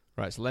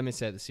 Right, so let me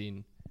set the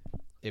scene.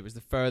 It was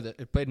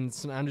it played in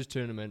St Andrews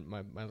tournament,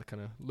 my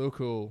kind of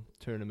local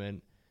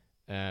tournament,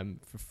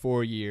 for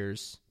 4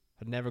 years.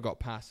 Had never got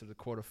past to the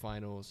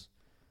quarterfinals,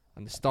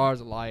 and the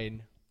stars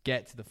align,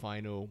 get to the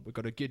final. We've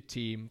got a good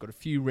team, got a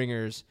few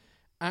ringers,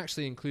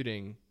 actually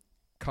including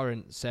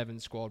current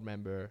Sevens squad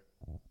member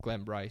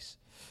Glenn Bryce,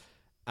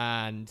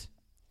 and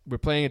we're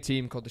playing a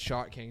team called the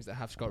Shark Kings that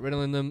have Scott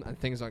Riddle in them, and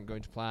things aren't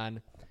going to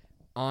plan.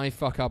 I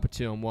fuck up a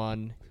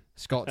 2-on-1.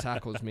 Scott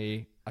tackles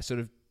me. I sort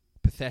of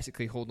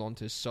pathetically hold on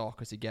to his sock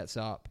as he gets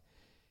up.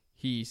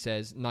 He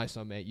says, "Nice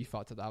one, mate. You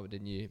fucked up that one,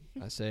 didn't you?"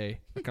 I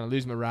kind of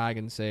lose my rag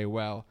and say,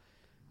 "Well,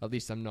 at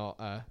least I'm not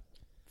a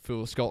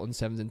full Scotland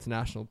Sevens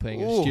international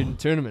playing a student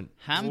tournament."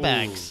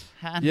 Handbags.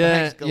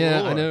 Handbags galore.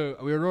 Yeah, I know.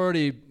 We were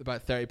already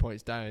about 30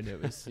 points down.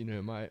 It was,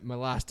 my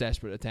last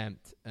desperate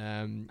attempt.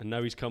 And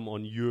now he's come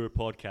on your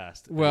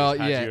podcast. Well,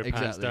 and yeah, your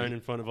exactly. Pants down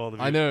in front of all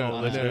the I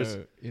know.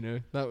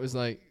 That was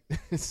like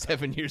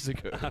 7 years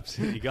ago.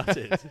 Absolutely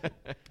gutted.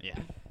 Yeah.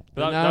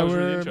 But that was we're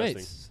really interesting.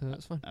 mates, so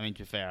that's fine. I mean,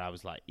 to be fair, I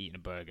was like eating a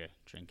burger,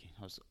 drinking.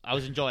 I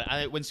was enjoying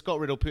it. When Scott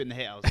Riddle put in the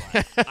hit, I was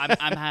like,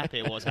 I'm happy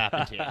at what's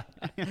happened here.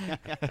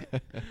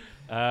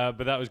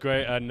 But that was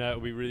great, and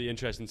it'll be really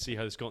interesting to see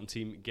how the Scotland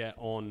team get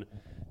on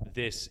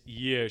this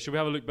year. Should we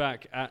have a look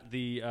back at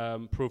the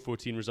Pro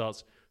 14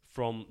 results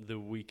from the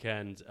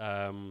weekend?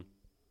 So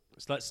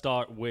let's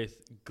start with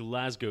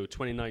Glasgow,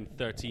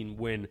 29-13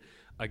 win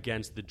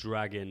against the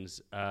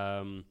Dragons.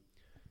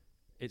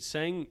 It's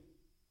saying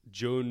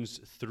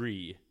Jones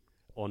 3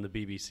 on the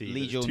BBC.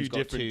 Lee Jones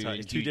got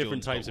two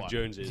different types of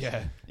Joneses.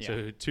 Yeah.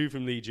 So 2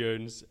 from Lee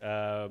Jones,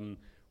 1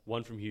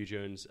 from Hugh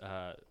Jones,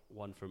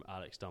 1 from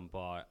Alex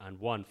Dunbar, and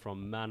 1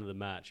 from man of the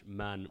match,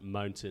 Man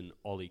Mountain,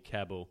 Ollie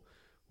Kebble,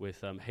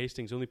 with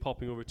Hastings only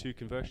popping over 2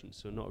 conversions.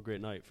 So not a great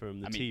night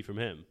from tee from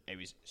him. It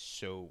was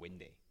so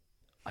windy.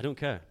 I don't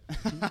care.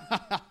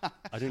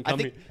 I didn't I come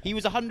think here. he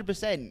was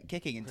 100%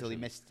 kicking until he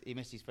missed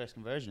his first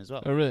conversion as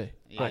well. Oh, really?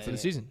 Yeah, For the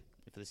season?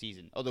 For the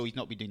season. Although he's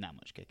not been doing that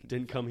much kicking.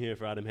 Didn't come here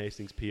for Adam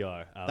Hastings' PR,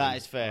 Alan. That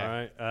is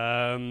fair.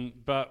 All right.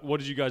 But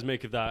what did you guys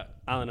make of that?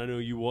 Alan, I know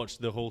you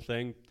watched the whole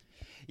thing.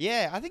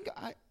 Yeah,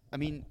 I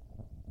mean,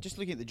 just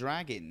looking at the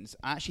Dragons,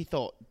 I actually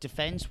thought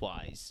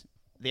defence-wise,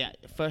 the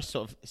first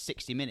sort of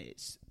 60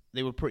 minutes,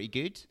 they were pretty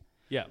good.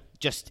 Yeah.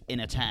 Just in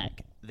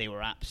attack, they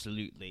were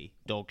absolutely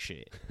dog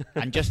shit.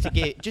 And just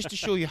to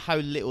show you how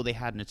little they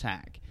had in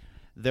attack,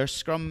 their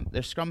scrum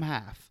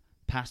half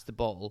passed the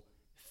ball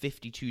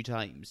 52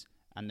 times,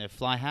 and their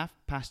fly half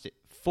passed it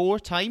 4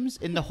 times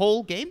in the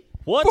whole game.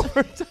 What?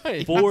 4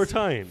 times? 4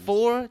 times?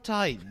 4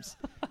 times.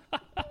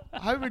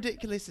 How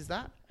ridiculous is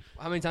that?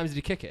 How many times did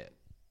he kick it?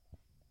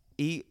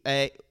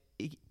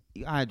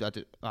 I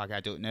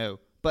don't know.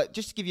 But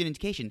just to give you an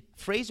indication,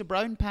 Fraser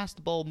Brown passed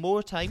the ball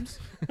more times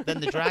than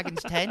the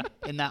Dragons 10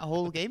 in that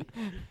whole game.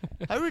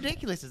 How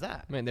ridiculous is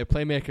that? Man, their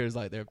playmakers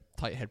like their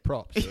tight head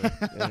props. So,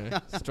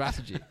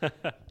 strategy.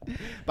 But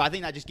I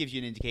think that just gives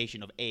you an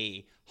indication of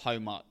how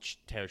much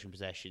territory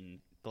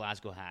possession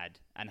Glasgow had,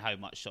 and how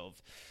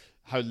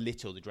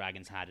little the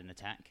Dragons had in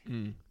attack.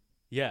 Mm.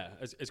 Yeah,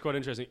 it's quite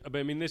interesting. But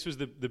I mean, this was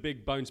the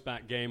big bounce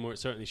back game, or it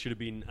certainly should have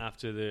been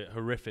after the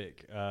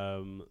horrific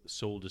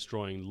soul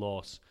destroying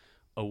loss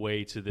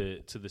away to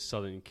the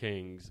Southern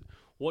Kings.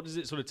 What does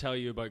it sort of tell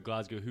you about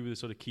Glasgow? Who were the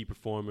sort of key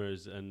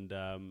performers? And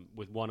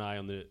with one eye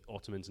on the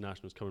autumn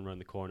internationals coming around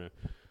the corner,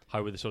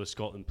 how were the sort of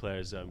Scotland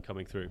players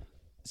coming through?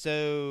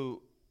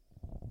 So,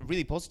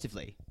 really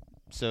positively.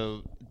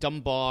 So,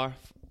 Dunbar,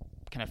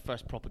 kind of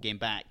first proper game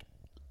back.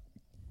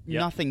 Yep.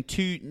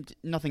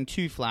 Nothing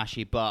too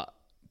flashy, but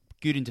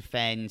good in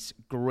defence,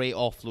 great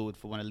offload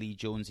for one of Lee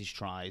Jones's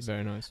tries.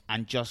 Very nice.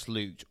 And just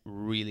looked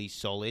really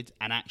solid,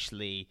 and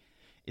actually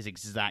is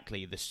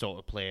exactly the sort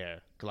of player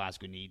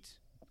Glasgow needs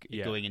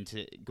going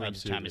into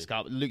Champions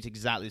Cup. Looked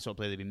exactly the sort of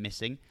player they've been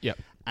missing. Yep.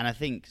 And I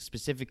think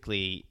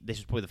specifically this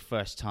was probably the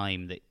first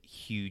time that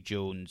Hugh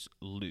Jones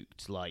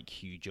looked like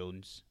Hugh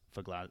Jones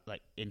for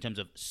like in terms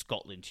of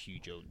Scotland Hugh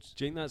Jones.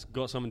 Do you think that's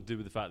got something to do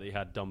with the fact that he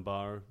had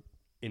Dunbar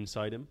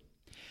inside him?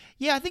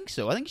 Yeah, I think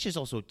so. I think it's just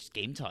also just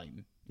game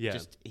time. Yeah.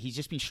 He's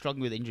just been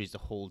struggling with injuries the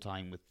whole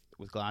time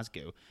with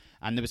Glasgow.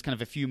 And there was kind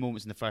of a few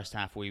moments in the first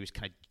half where he was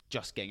kind of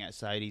just getting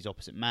outside his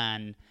opposite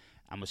man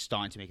and was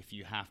starting to make a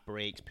few half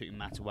breaks, putting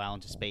Matawal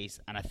into space.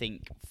 And I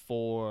think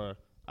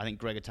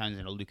Gregor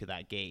Townsend will look at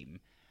that game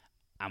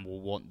and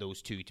will want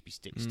those two to be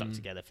stuck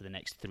together for the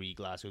next 3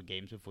 Glasgow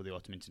games before the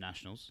autumn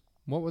internationals.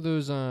 What were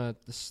those the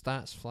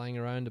stats flying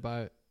around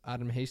about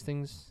Adam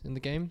Hastings in the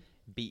game?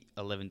 Beat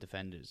 11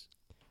 defenders.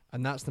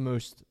 And that's the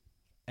most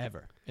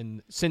ever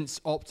since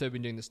Opta have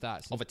been doing the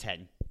stats. Of a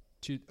 10.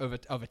 of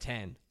a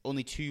 10.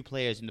 Only 2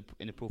 players in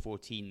the Pro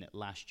 14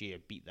 last year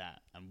beat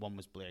that, and one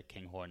was Blair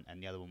Kinghorn,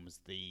 and the other one was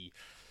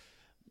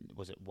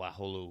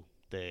Waholo,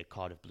 the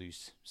Cardiff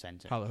Blues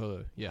centre.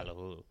 Halaholo, yeah.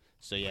 Halaholo.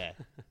 So yeah,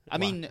 I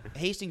mean,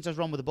 Hastings does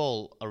run with the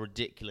ball a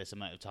ridiculous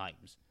amount of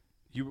times.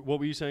 What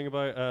were you saying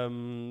about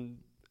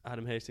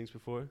Adam Hastings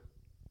before?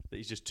 That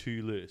he's just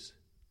too loose.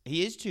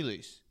 He is too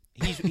loose.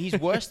 He's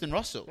worse than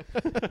Russell.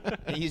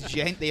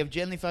 They have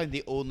generally found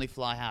the only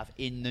fly half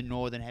in the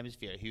Northern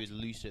Hemisphere who is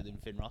looser than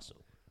Finn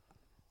Russell.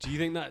 Do you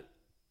think that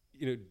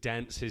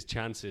dents his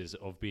chances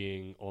of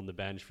being on the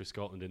bench for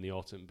Scotland in the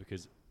autumn,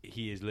 because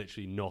he is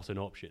literally not an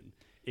option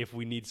if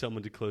we need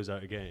someone to close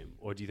out a game?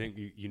 Or do you think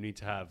you need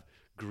to have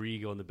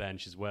Grieg on the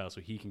bench as well so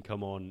he can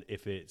come on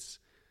if it's...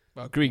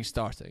 Well, Grieg's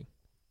starting.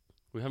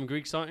 We're having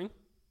Grieg starting?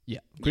 Yeah,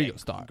 Grieg will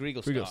start. Grieg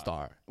will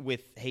start.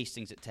 With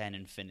Hastings at 10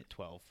 and Finn at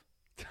 12.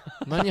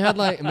 Imagine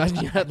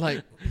you had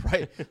like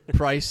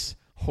Price,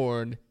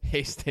 Horn,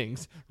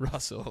 Hastings,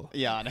 Russell.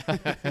 Yeah, I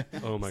know.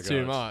 Oh my god,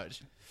 too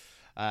much.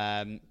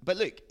 But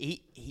look,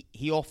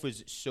 he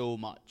offers so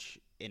much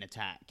in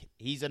attack.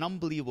 He's an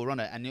unbelievable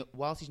runner, and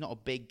whilst he's not a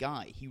big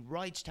guy, he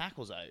rides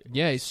tackles out.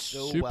 Yeah, he's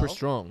so super well.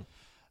 strong.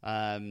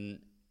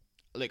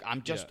 Look,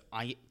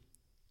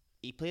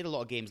 he played a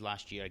lot of games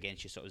last year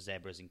against your sort of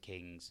Zebras and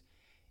Kings.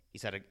 He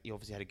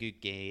obviously had a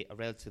good game, a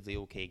relatively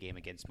okay game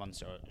against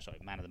Munster.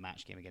 Man of the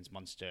match game against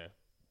Munster.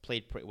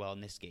 Played pretty well in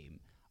this game.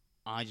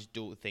 I just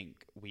don't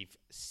think we've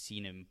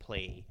seen him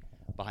play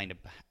behind a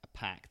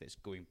pack that's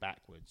going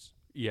backwards.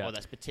 Yeah. Or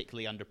that's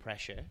particularly under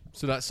pressure.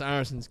 So that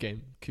Saracens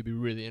game could be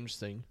really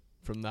interesting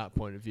from that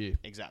point of view.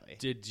 Exactly.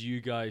 Did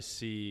you guys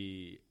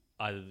see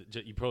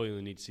you probably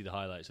only need to see the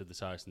highlights of the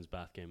Saracens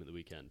Bath game at the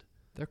weekend.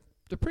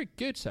 They're pretty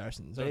good,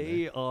 Saracens, aren't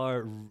they? They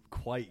are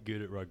quite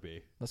good at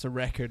rugby. That's a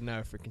record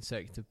now for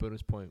consecutive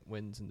bonus point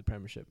wins in the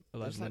Premiership.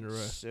 11 in a row.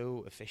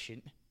 So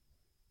efficient.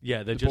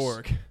 Yeah, they're The just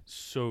Borg.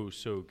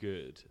 so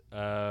good.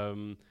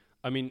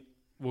 I mean,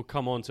 we'll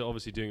come on to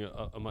obviously doing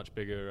a much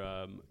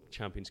bigger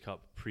Champions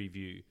Cup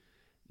preview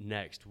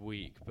next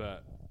week.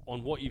 But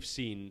on what you've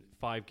seen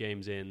 5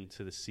 games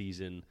into the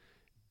season,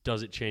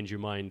 does it change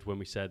your mind when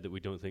we said that we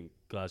don't think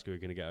Glasgow are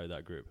going to get out of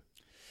that group?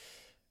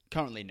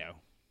 Currently, no.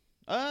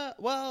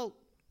 Well,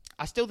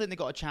 I still think they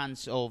got a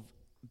chance of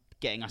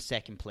getting a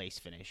second place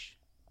finish.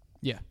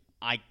 Yeah.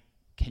 I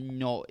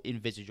cannot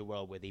envisage a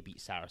world where they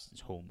beat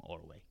Saracens home or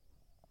away.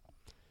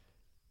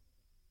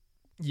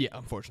 Yeah,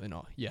 unfortunately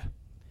not. Yeah.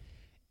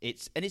 I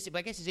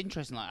guess it's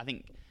interesting. Like, I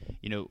think,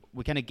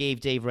 we kind of gave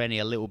Dave Rennie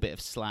a little bit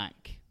of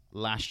slack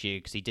last year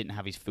because he didn't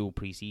have his full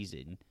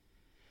pre-season.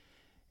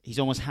 He's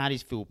almost had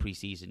his full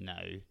pre-season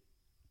now,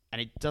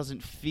 and it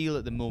doesn't feel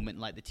at the moment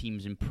like the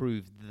team's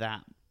improved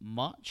that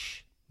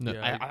much. No,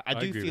 I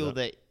do feel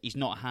that he's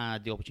not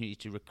had the opportunity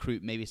to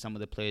recruit maybe some of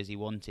the players he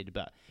wanted,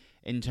 but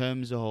in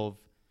terms of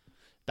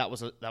that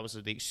was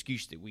the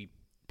excuse that we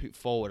put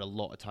forward a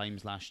lot of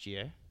times last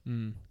year,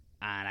 and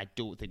I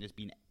don't think there's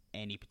been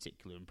any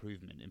particular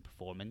improvement in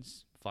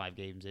performance 5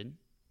 games in.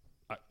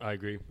 I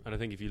agree, and I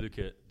think if you look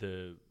at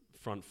the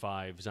front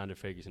 5, Xander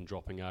Ferguson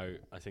dropping out,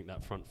 I think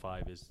that front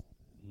 5 is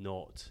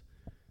not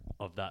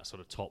of that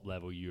sort of top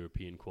level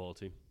European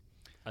quality.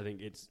 I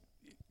think it's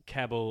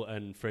Keble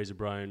and Fraser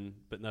Brown,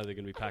 but now they're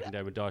going to be packing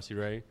down with Darcy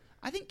Ray.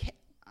 I think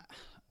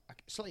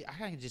I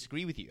kind of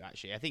disagree with you,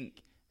 actually. I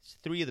think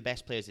 3 of the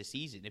best players this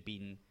season have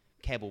been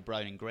Keble,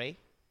 Brown and Gray.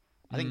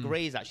 I think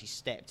Gray has actually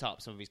stepped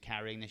up some of his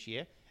carrying this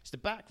year. It's the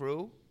back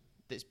row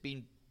that's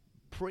been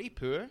pretty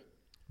poor.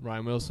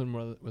 Ryan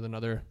Wilson with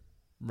another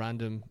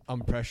random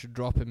unpressured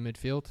drop in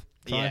midfield.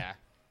 Try. Yeah.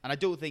 And I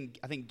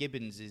think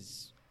Gibbons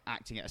is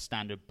acting at a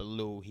standard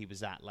below he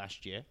was at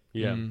last year.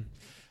 Yeah.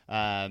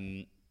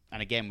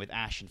 And again, with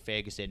Ash and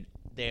Ferguson,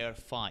 they're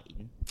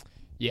fine.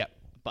 Yeah.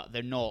 But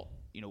they're not,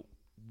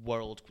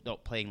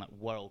 not playing like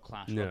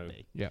world-class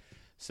rugby. Yeah.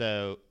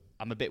 So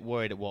I'm a bit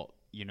worried at what,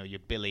 your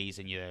Billies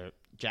and your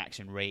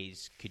Jackson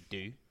Rays could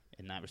do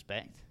in that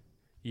respect.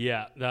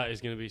 Yeah, that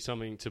is going to be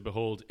something to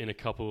behold in a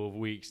couple of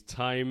weeks'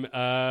 time.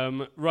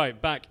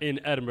 Right, back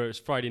in Edinburgh, it's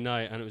Friday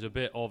night, and it was a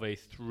bit of a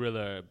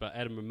thriller, but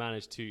Edinburgh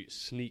managed to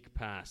sneak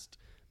past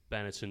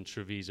Benetton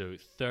Treviso,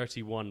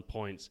 31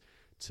 points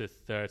to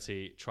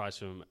 30, tries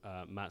from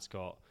Matt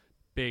Scott,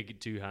 big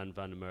Duhan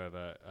van der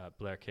Merwe,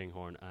 Blair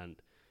Kinghorn, and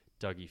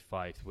Dougie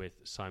Fife with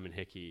Simon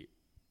Hickey.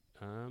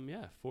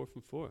 4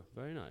 from 4.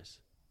 Very nice.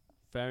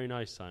 Very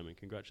nice, Simon.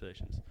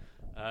 Congratulations.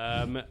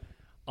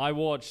 I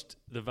watched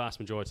the vast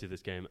majority of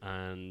this game,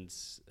 and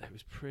it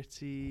was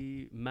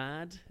pretty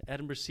mad.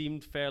 Edinburgh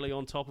seemed fairly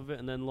on top of it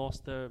and then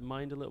lost their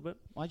mind a little bit.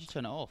 Why'd you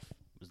turn it off?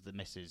 Was the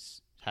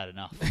missus had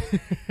enough?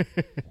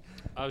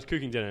 I was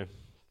cooking dinner,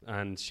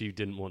 and she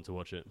didn't want to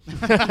watch it.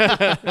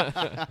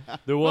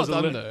 There was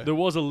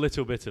a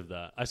little bit of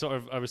that.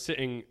 I was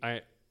sitting.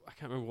 I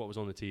can't remember what was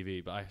on the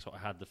TV, but I sort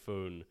of had the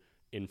phone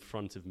in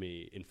front of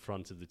me, in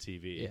front of the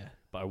TV. Yeah.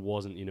 But I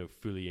wasn't,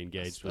 fully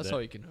engaged with it. That's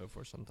all you can hope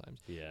for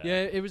sometimes. Yeah.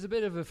 Yeah, it was a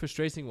bit of a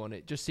frustrating one.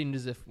 It just seemed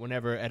as if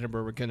whenever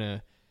Edinburgh were going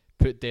to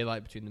put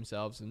daylight between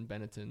themselves and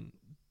Benetton,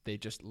 they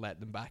just let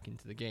them back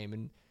into the game.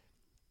 And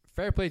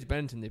fair play to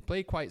Benetton. They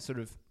play quite sort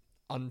of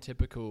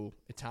untypical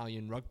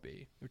Italian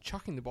rugby. They're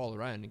chucking the ball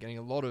around and getting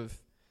a lot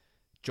of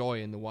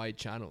joy in the wide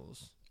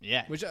channels.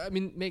 Yeah. Which, I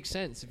mean, makes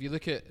sense. If you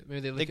look at,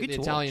 maybe they look They're at the good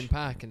to Italian watch.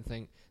 pack and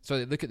think, so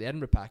they look at the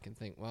Edinburgh pack and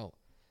think, well,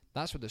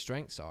 that's what the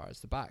strengths are. It's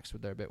the backs where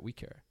they're a bit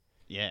weaker.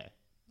 Yeah.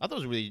 I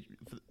thought it was a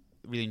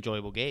really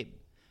enjoyable game.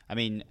 I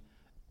mean,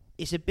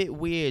 it's a bit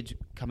weird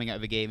coming out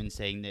of a game and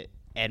saying that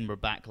Edinburgh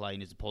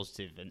backline is a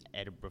positive and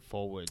Edinburgh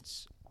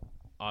forwards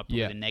are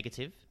probably the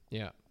negative.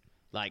 Yeah.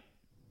 Like,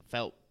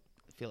 feel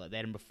like the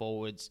Edinburgh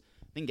forwards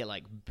didn't get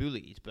like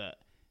bullied, but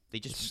they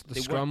just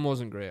The scrum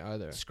wasn't great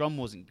either. Scrum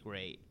wasn't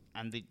great,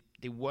 and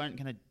they weren't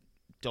kind of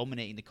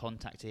dominating the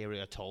contact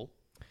area at all.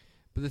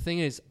 But the thing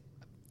is,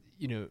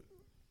 you know,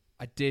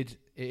 it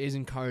is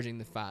encouraging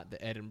the fact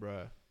that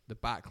Edinburgh, the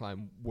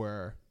backline,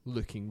 were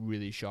looking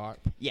really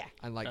sharp. Yeah,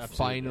 and like absolutely.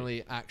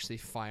 finally actually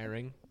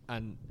firing.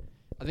 And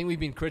I think we've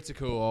been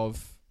critical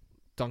of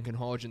Duncan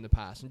Hodge in the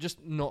past and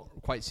just not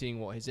quite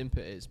seeing what his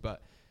input is.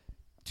 But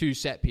 2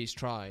 set piece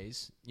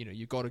tries, you know,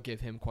 you've got to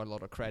give him quite a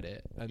lot of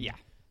credit. And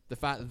the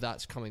fact that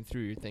that's coming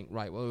through, you think,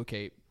 right, well,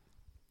 okay,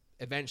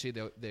 eventually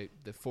the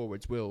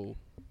forwards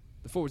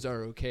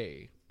are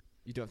okay.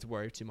 You don't have to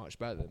worry too much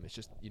about them. It's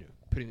just, you know,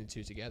 putting the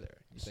two together.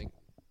 You think.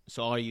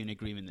 So are you in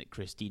agreement that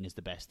Chris Dean is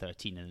the best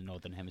 13 in the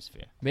Northern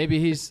Hemisphere? Maybe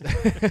he's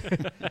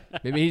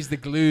the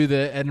glue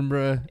that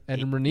Edinburgh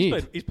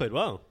need. He's played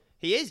well.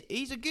 He is.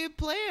 He's a good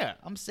player.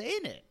 I'm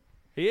saying it.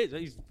 He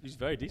is. He's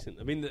very decent.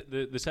 I mean,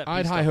 the set piece I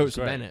had high stuff hopes was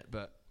of great. Bennett,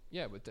 but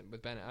yeah, with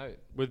Bennett out.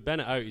 With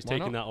Bennett out, he's Why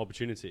taking not? that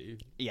opportunity.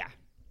 Yeah.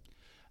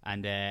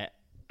 And I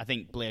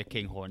think Blair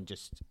Kinghorn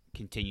just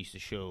continues to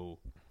show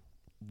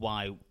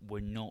why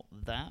we're not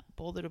that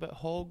bothered about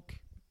Hogg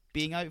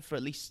being out for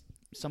at least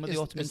some of the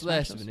autumn It's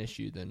less internationals. of an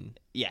issue than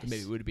Yes.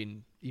 maybe it would have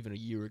been even a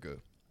year ago,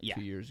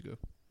 2 years ago.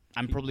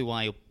 And probably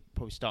why he'll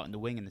probably start in the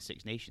wing in the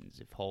Six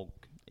Nations if Hogg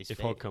is fit.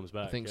 Hogg comes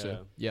back. I think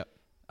so. Yeah.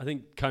 I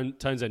think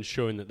Townsend's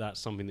showing that that's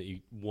something that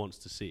he wants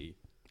to see.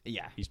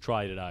 Yeah. He's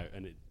tried it out,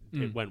 and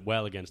it went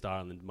well against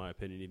Ireland, in my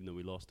opinion, even though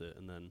we lost it.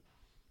 And then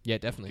Yeah,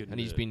 definitely. And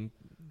he's been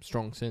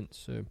strong since.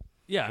 So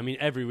yeah, I mean,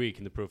 every week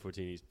in the Pro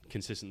 14, he's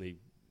consistently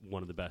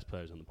one of the best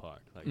players on the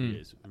park. Like he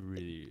is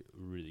really,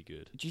 really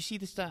good. Do you see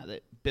the stat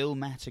that Bill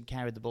Matter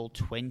carried the ball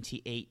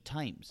 28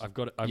 times? I've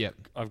got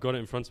it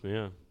in front of me.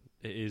 Yeah,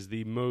 it is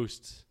the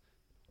most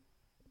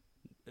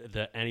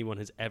that anyone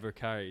has ever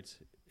carried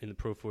in the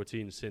Pro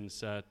 14 since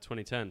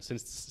 2010.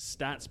 Since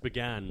stats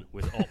began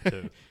with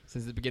Opto,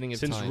 since the beginning of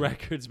since time.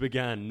 records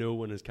began, no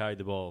one has carried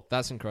the ball.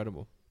 That's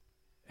incredible.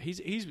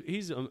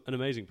 He's an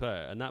amazing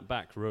player, and that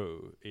back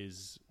row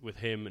is with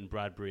him and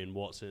Bradbury and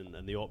Watson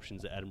and the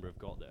options that Edinburgh have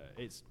got there.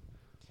 It's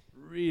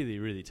really,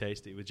 really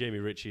tasty with Jamie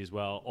Ritchie as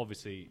well.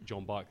 Obviously,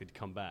 John Barkley to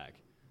come back.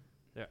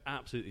 They're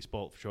absolutely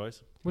spoilt for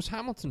choice. Was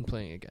Hamilton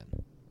playing again?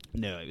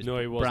 No, it was he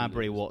wasn't.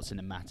 Bradbury, Watson,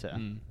 and Matter.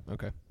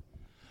 Okay.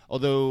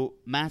 Although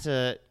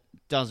Matter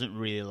doesn't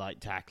really like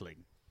tackling.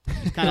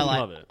 He's kind of like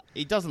love it.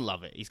 He doesn't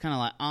love it. He's kind of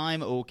like,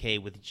 I'm okay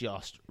with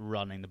just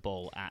running the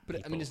ball at But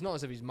people. I mean, it's not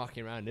as if he's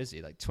mucking around, is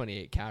he? Like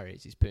 28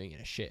 carries, he's putting in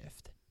a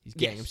shift. He's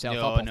getting Yes. himself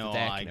No, up off no, the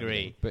deck. I and agree.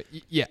 everything. But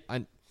yeah,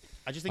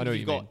 I just think I know if what you've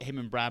you got him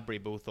and Bradbury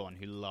both on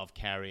who love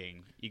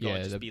carrying, you got to Yeah,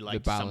 just the- be the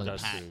like some of the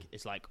balance. pack.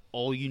 It's like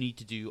all you need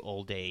to do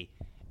all day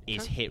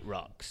is hit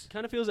rucks.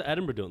 Kind of feels that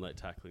Edinburgh don't like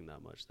tackling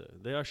that much, though.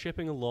 They are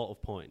shipping a lot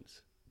of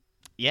points.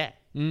 Yeah.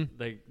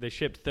 They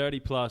shipped 30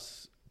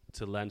 plus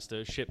to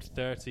Leinster, shipped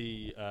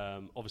 30.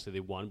 Obviously, they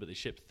won, but they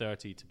shipped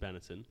 30 to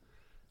Benetton.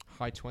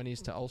 high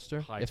 20s to Ulster.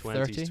 High if 20s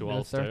 30, to no,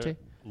 Ulster. 30.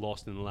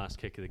 Lost in the last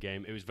kick of the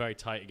game. It was very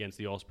tight against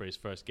the Ospreys'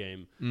 first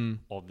game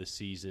of the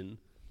season.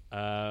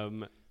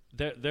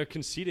 They're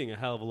conceding a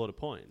hell of a lot of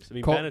points. I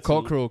mean, Benetton,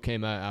 Cockerell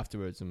came out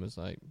afterwards and was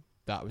like,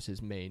 that was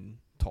his main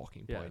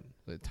talking Yeah. point.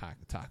 The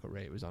tackle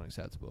rate was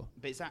unacceptable.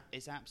 But it's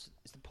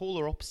the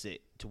polar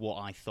opposite to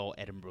what I thought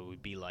Edinburgh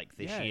would be like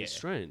this Yeah, year. it's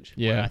strange.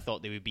 Where Yeah. I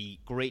thought they would be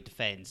great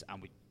defence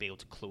and would be able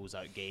to close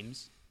out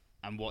games.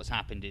 And what's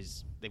happened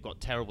is they've got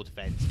terrible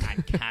defence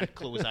and can't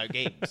close out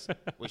games,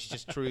 which is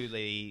just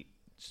truly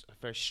a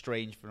very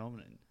strange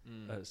phenomenon.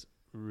 That's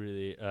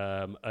really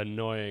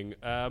annoying.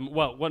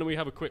 Well, why don't we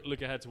have a quick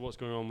look ahead to what's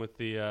going on with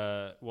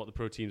the what the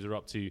pro teams are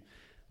up to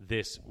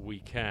this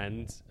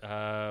weekend?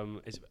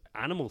 It's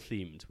animal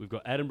themed. We've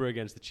got Edinburgh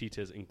against the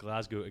Cheetahs and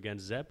Glasgow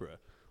against Zebra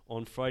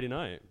on Friday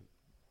night.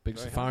 Big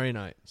Very safari happy.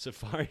 night.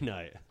 Safari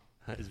night.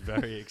 That is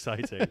very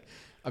exciting.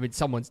 I mean,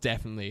 someone's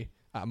definitely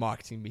at a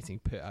marketing meeting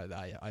put out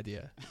that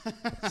idea.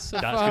 That's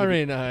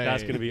Safari gonna night.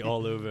 That's going to be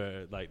all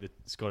over like the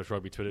Scottish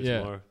Rugby Twitter Yeah.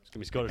 tomorrow. It's going to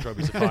be Scottish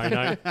Rugby Safari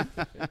night.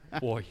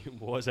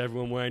 What's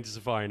everyone wearing to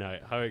Safari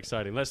night? How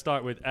exciting. Let's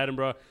start with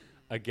Edinburgh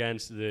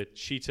against the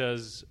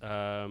Cheetahs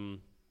Friday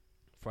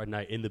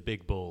night in the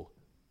Big Bull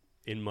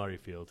in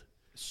Murrayfield.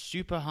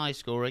 Super high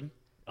scoring.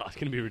 Oh, it's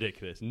going to be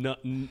ridiculous. No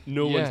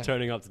Yeah. one's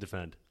turning up to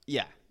defend.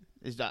 Yeah.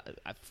 Is that?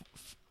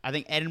 I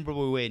think Edinburgh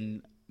will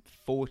win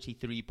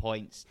 43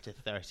 points to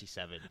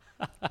 37.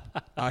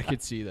 I could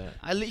see that.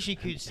 I literally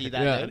could see that.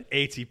 Yeah. now. An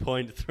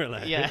 80-point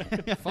thriller. Yeah.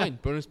 Fine,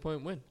 bonus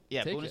point win.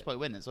 Yeah, Take bonus it. point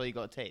win. That's all you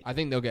got to take. I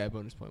think they'll get a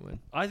bonus point win.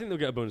 I think they'll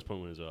get a bonus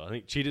point win as well. I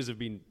think Cheetahs have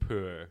been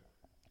poor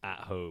at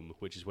home,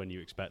 which is when you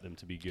expect them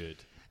to be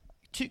good.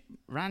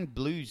 Ran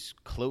Blues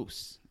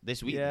close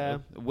this week, Yeah.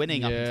 though,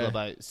 winning up Yeah. until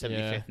about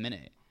 75th Yeah.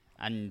 minute.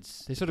 And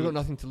They sort of got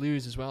nothing to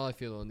lose as well, I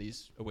feel, on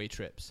these away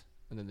trips.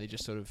 And then they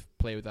just sort of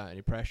play without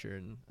any pressure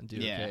and do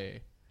Yeah.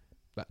 okay.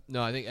 But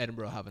no, I think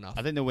Edinburgh have enough.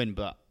 I think they'll win,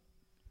 but High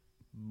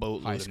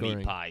boatload of scoring.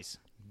 meat pies.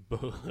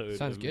 Boatload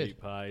Sounds of good. meat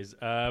pies.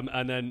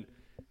 And then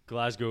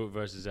Glasgow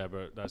versus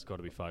Everett, that's got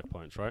to be 5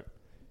 points, right?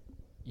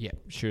 Yeah,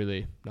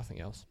 surely nothing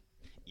else.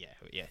 Yeah,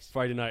 yes.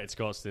 Friday night at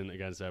Scotstoun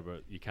against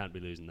Everett, you can't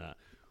be losing that.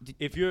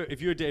 If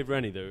you're Dave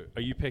Rennie, though,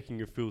 are you picking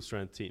your full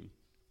strength team,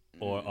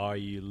 or are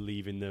you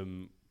leaving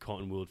them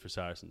cotton wooled for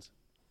Saracens?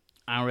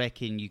 I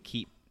reckon you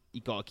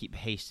got to keep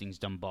Hastings,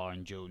 Dunbar,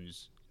 and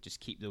Jones.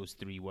 Just keep those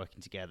three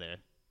working together.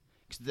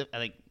 Because I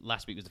think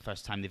last week was the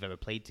first time they've ever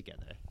played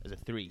together as a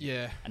three.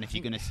 Yeah. And if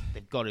you're gonna,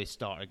 they've got to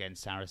start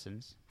against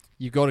Saracens.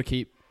 You've got to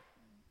keep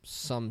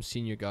some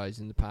senior guys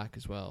in the pack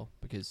as well,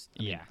 because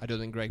I mean, Yeah. I don't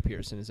think Greg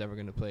Peterson is ever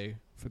going to play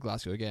for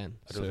Glasgow again.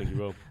 I don't think he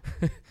will.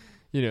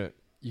 You know,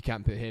 you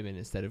can't put him in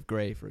instead of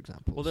Gray, for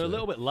example. Well, they're a so-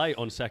 little bit light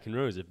on second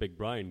rows if Big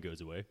Brian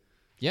goes away.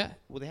 Yeah.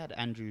 Well, they had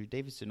Andrew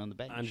Davidson on the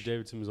bench. Andrew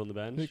Davidson was on the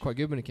bench. He was quite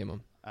good when he came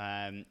on.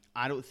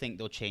 I don't think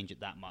they'll change it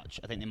that much.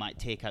 I think they might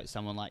take out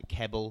someone like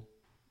Kebble,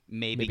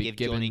 maybe Maybe give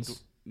Johnny,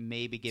 Gibbons.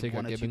 maybe give Take out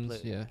one or two Gibbons,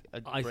 players. yeah.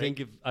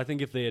 I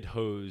think if they had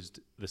hosed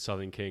the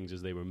Southern Kings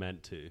as they were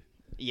meant to,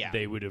 Yeah.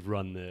 they would have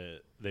run the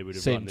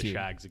Same run the team.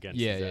 Shags against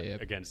Yeah.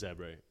 against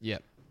Zebre. Yeah.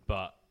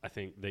 But I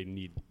think they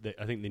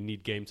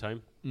need game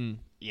time.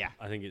 Yeah.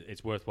 I think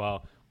it's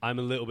worthwhile. I'm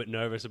a little bit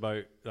nervous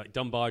about, like,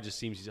 Dunbar just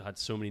seems he's had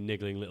so many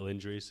niggling little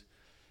injuries.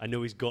 I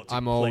know he's got to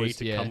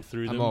come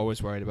through them. I'm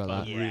always worried about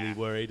but that. I'm really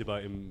worried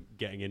about him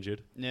getting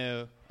injured.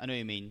 No, I know what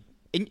you mean.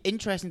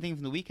 Interesting thing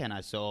from the weekend I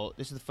saw,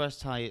 this is the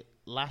first time,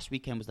 last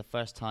weekend was the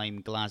first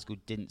time Glasgow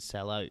didn't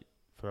sell out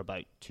for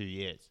about 2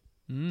 years.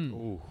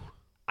 Ooh.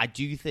 I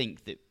do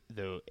think that,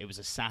 though, it was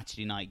a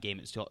Saturday night game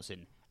at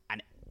Scotstoun,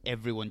 and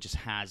everyone just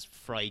has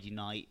Friday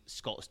night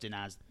Scotstoun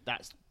as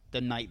that's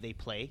the night they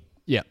play.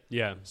 Yeah.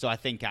 Yeah. So I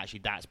think actually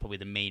that's probably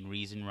the main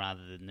reason,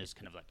 rather than there's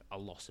kind of like a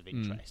loss of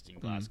interest in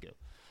Glasgow.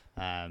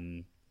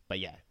 But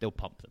yeah, they'll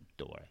pump them.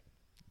 Don't worry.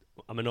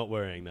 Am I not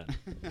worrying then?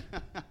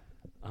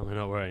 Am I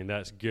not worrying?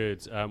 That's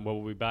good. Well,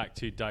 we'll be back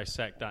to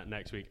dissect that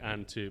next week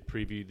and to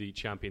preview the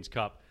Champions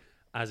Cup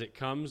as it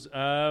comes.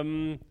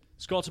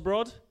 Scots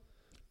abroad?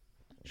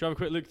 Shall we have a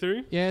quick look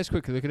through? Yeah, let's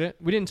quickly look at it.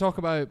 We didn't talk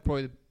about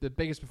probably the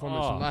biggest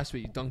performance from last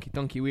week,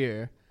 Donkey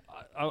Weir.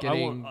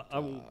 Getting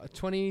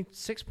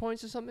 26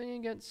 points or something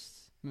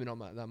against, maybe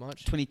not that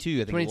much. 22, I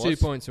think 22 it was.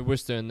 points for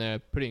Worcester in their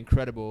pretty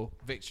incredible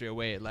victory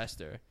away at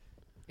Leicester,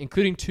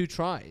 including 2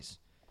 tries.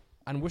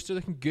 And Worcester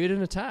looking good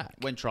in attack.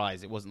 When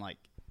tries, it wasn't like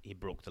he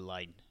broke the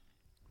line.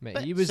 Mate,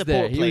 But he was support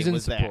there. He play was in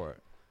was there.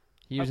 support.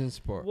 He was in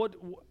support.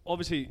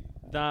 Obviously,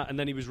 that, and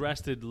then he was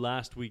rested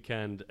last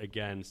weekend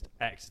against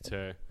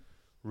Exeter,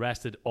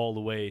 rested all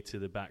the way to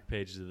the back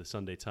pages of the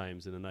Sunday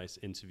Times in a nice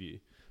interview.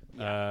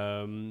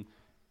 Yeah.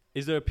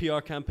 Is there a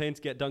PR campaign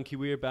to get Donkey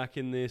Weir back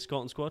in the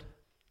Scotland squad?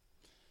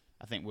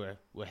 I think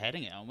we're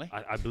heading it, aren't we?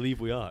 I believe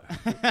we are.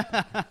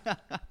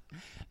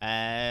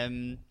 I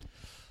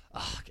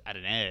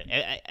don't know.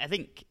 I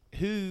think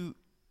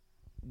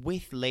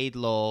with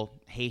Laidlaw,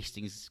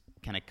 Hastings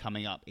kind of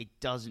coming up, it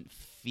doesn't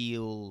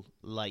feel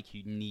like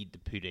you need the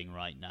pudding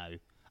right now.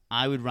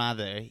 I would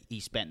rather he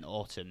spent the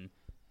autumn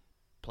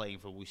playing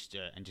for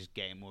Worcester and just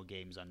getting more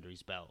games under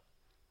his belt.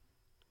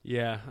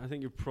 Yeah, I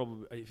think you're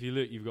probably, if you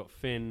look, you've got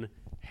Finn,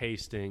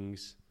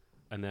 Hastings,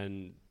 and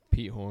then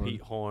Pete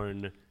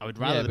Horn. I would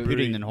rather the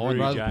pudding than Horn.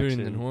 I'd rather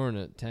pudding than Horn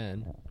at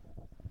 10.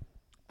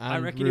 I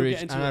And reckon you'll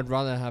get into I'd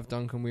rather have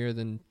Duncan Weir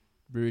than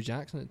Brewer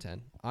Jackson at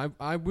 10.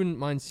 I wouldn't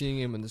mind seeing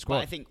him in the squad.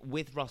 But I think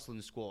with Russell in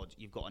the squad,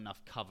 you've got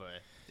enough cover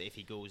that if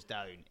he goes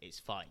down, it's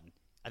fine.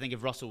 I think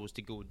if Russell was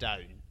to go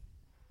down,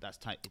 that's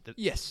tight.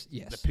 Yes.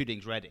 The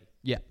pudding's ready.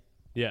 Yeah.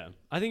 Yeah,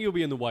 I think you'll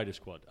be in the wider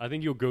squad. I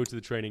think you'll go to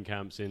the training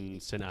camps in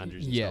St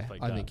Andrews and stuff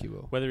like that. I think he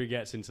will. Whether he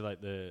gets into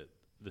like the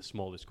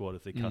smaller squad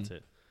if they cut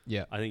it,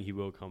 yeah, I think he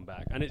will come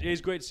back. And it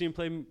is great to see him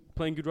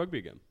playing good rugby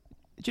again.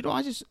 Do you know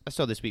what I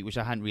saw this week, which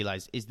I hadn't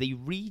realised, is they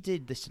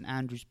redid the St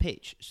Andrews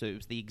pitch, so it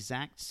was the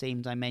exact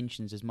same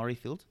dimensions as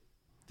Murrayfield.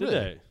 Did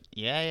they?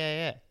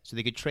 Yeah. So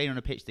they could train on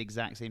a pitch the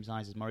exact same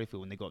size as Murrayfield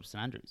when they got up to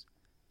St Andrews.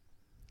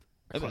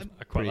 I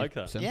quite like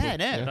that. Simple. Yeah,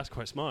 no. That's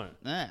quite smart.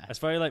 Yeah. That's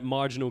very like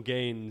marginal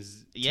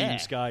gains. Yeah. Team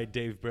Sky,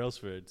 Dave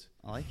Brailsford.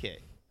 I like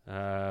it.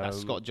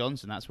 That's Scott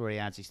Johnson. That's where he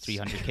adds his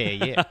 300k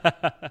a year.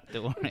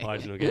 Don't worry.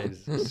 Marginal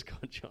gains,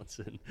 Scott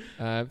Johnson.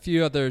 A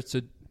few others.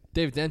 So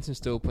David Denton's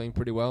still playing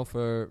pretty well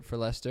for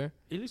Leicester.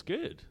 He looks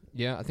good.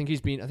 Yeah, I think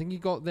he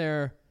got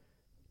their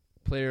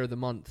Player of the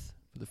Month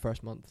for the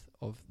first month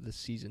of the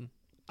season.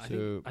 I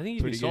think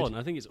he's been solid. And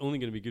I think it's only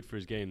going to be good for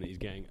his game that he's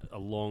getting a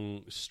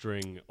long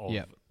string of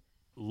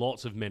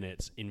lots of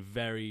minutes in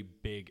very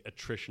big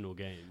attritional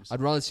games.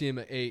 I'd rather see him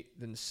at 8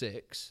 than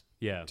 6.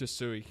 Yeah. Just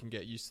so he can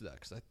get used to that,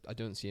 because I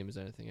don't see him as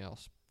anything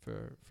else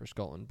for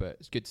Scotland. But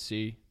it's good to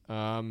see.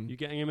 You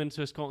getting him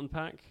into a Scotland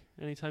pack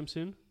anytime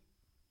soon?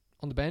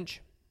 On the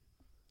bench?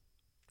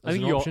 I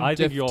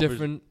think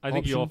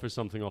he offers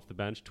something off the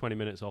bench. 20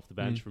 minutes off the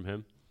bench from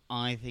him.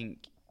 I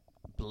think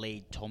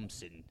Blade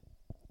Thompson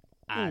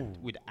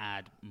would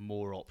add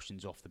more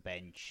options off the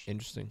bench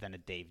than a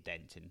Dave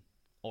Denton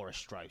or a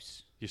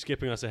Strauss. You're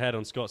skipping us ahead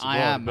on Scots I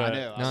abroad, am, but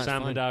I know.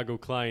 Sam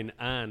Hidalgo-Clyne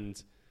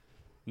and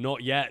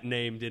not yet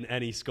named in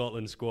any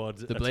Scotland squad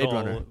the at Blade all,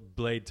 Runner.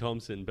 Blade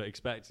Thompson, but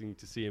expecting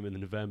to see him in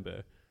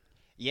November.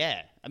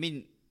 Yeah, I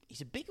mean,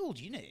 he's a big old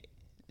unit,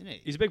 isn't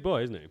he? He's a big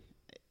boy, isn't he?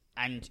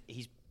 And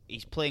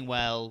he's playing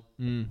well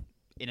in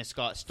a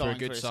starting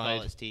for a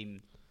Scarlets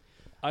team.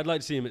 I'd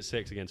like to see him at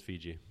 6 against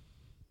Fiji.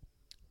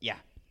 Yeah,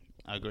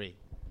 I agree.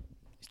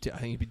 I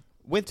think he'd be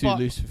with too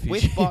loose for Fiji.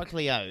 With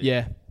Barkley out,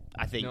 yeah,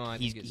 I think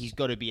he's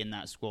got to be in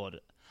that squad.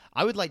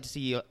 I would like to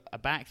see a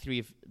back three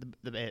of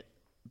the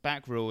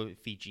back row of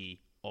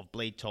Fiji of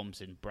Blade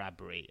Thompson,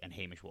 Bradbury, and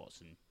Hamish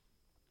Watson.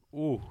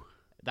 Ooh,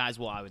 that is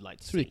what I would like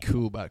to it's see. It's a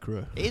really cool back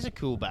row. It is a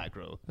cool back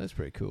row. That's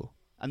pretty cool.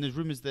 And there's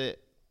rumours that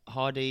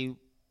Hardy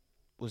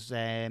was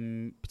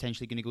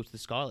potentially going to go to the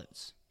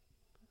Scarlets.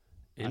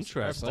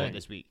 Interesting.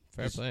 This week.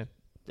 Fair play.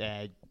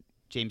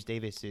 James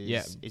Davis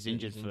is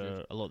injured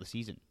for a lot of the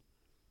season.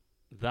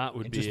 That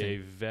would be a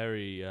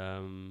very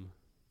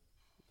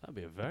that'd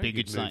be a very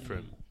good move for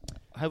him.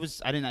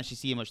 I didn't actually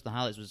see much of the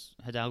highlights. Was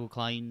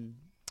Hidalgo-Clyne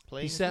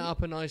playing? He set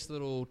up a nice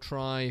little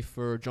try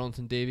for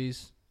Jonathan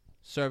Davies.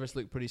 Service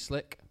looked pretty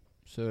slick.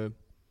 So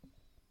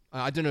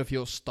I don't know if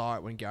he'll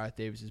start when Gareth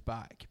Davies is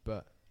back,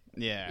 but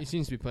he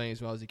seems to be playing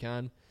as well as he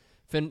can.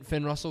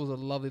 Finn Russell was a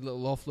lovely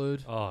little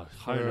offload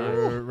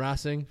for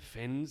Racing.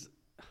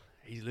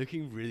 He's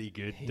looking really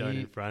good down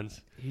in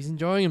France. He's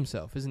enjoying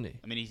himself, isn't he?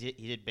 I mean,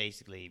 he did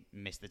basically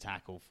miss the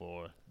tackle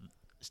for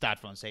Stade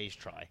Francais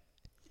try.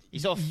 He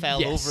sort of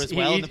fell over as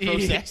well in the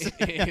process.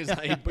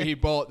 He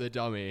bought the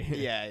dummy.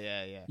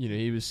 Yeah. You know,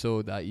 he was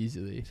sold that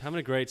easily. He's having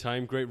a great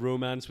time. Great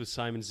romance with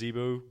Simon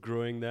Zebo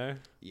growing there.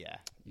 Yeah.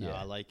 No,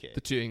 I like it.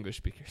 The two English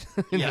speakers.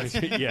 Yeah.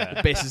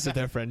 The basis of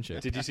their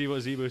friendship. Did you see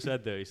what Zebo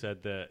said there? He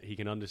said that he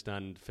can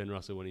understand Finn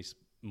Russell when he's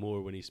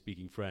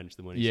speaking French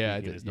than when he's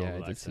speaking in his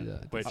normal accent. See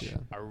that. Which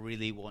I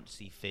really want to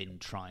see Finn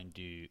try and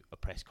do a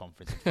press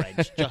conference in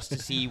French just to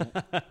see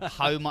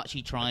how much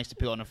he tries to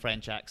put on a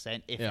French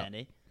accent, if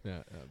any.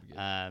 Yeah, that'd be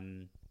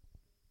good.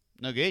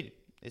 No good.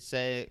 It's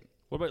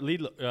what about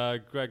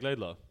Greg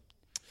Laidlaw?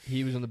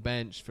 He was on the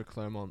bench for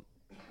Clermont.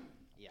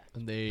 Yeah.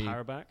 And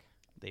Paraback?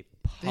 They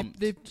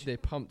pumped. They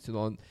pumped it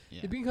on.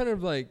 Yeah. They've been kind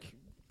of like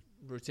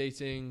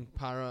rotating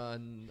Para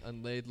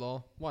and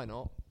Laidlaw. Why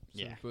not?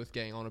 Both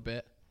getting on a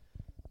bit.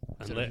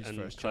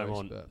 And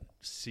Clermont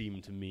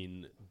seem to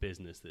mean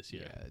business this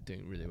year. Yeah,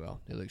 doing really well.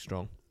 They look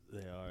strong.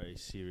 They are a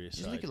serious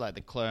Just side. look at like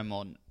the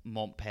Clermont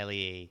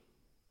Montpellier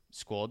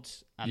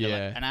squads, and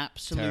they're like an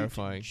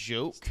absolute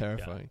joke. It's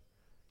terrifying.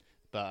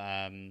 But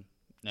I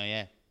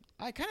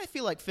kind of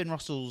feel like Finn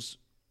Russell's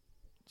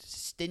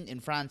stint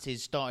in France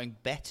is starting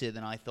better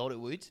than I thought it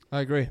would. I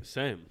agree.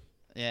 Same.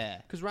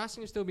 Yeah. Because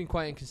Racing has still been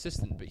quite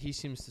inconsistent, but he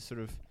seems to sort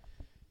of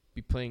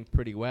be playing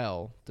pretty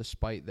well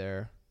despite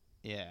their...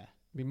 Yeah.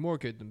 I mean, more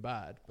good than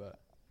bad,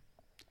 but...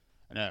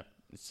 I know.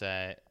 It's,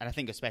 and I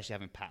think especially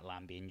having Pat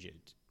Lambie injured...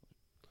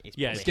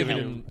 It's given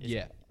him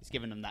it's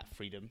given him that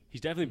freedom.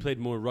 He's definitely played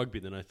more rugby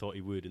than I thought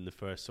he would in the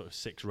first sort of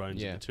 6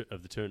 rounds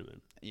of the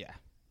tournament. Yeah.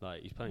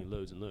 Like, he's playing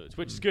loads and loads,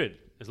 which is good,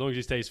 as long as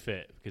he stays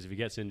fit, because if he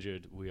gets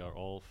injured, we are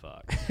all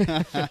fucked.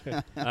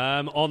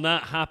 On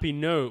that happy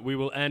note, we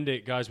will end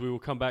it, guys. We will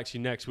come back to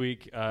you next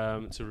week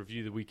to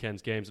review the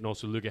weekend's games and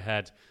also look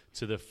ahead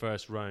to the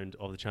first round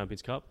of the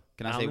Champions Cup.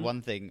 Can I say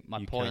one thing?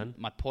 My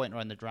point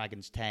around the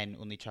Dragons 10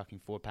 only chucking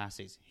 4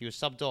 passes. He was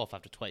subbed off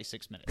after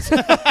 26 minutes.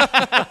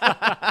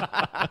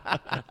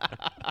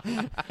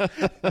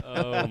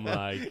 Oh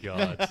my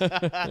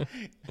god!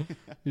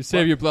 You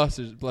save your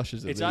blushes.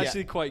 It's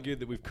actually quite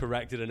good that we've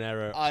corrected an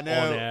error on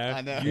air.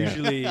 I know.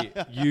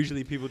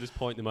 Usually people just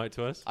point them out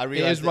to us. It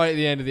is right at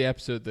the end of the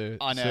episode, though.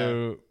 I know.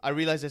 So I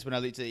realised this when I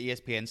looked at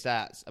ESPN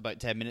stats about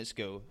 10 minutes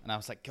ago, and I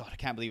was like, God, I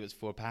can't believe it's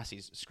 4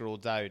 passes.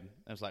 Scrolled down,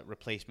 I was like,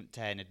 replacement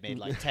 10 had made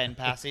like 10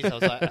 passes. I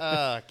was like,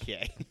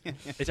 okay.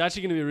 It's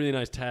actually going to be a really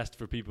nice test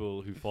for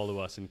people who follow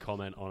us and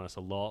comment on us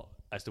a lot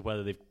as to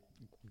whether they've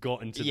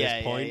gotten to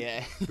this point.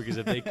 Yeah. Because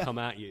if they come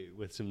at you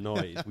with some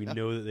noise, we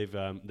know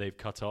that they've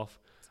cut off.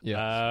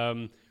 Yeah.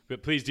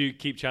 But please do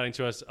keep chatting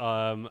to us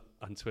on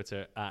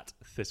Twitter at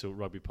Thistle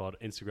Rugby Pod,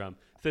 Instagram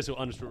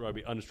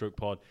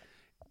Thistle_Rugby_pod.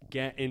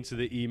 Get into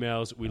the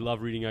emails. We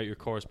love reading out your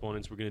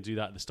correspondence. We're going to do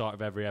that at the start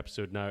of every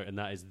episode now, and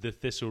that is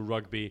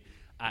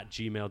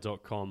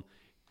thethistlrugby@gmail.com.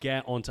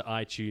 Get onto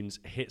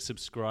iTunes, hit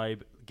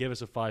subscribe, give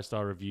us a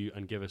 5-star review,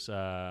 and give us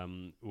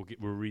we'll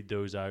read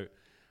those out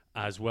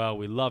as well.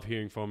 We love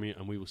hearing from you,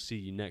 and we will see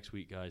you next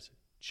week, guys.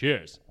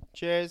 Cheers.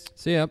 Cheers.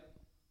 See ya.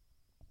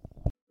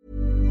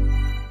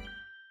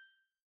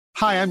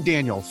 Hi, I'm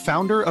Daniel,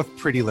 founder of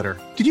Pretty Litter.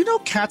 Did you know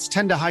cats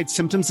tend to hide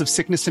symptoms of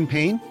sickness and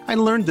pain? I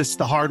learned this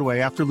the hard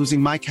way after losing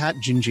my cat,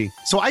 Gingy.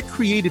 So I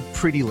created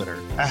Pretty Litter,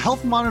 a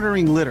health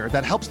monitoring litter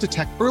that helps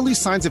detect early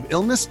signs of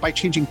illness by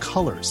changing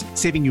colors,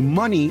 saving you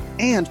money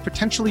and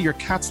potentially your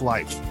cat's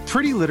life.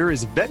 Pretty Litter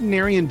is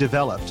veterinarian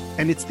developed,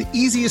 and it's the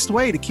easiest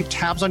way to keep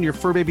tabs on your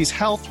fur baby's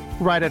health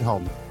right at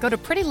home. Go to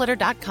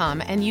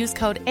prettylitter.com and use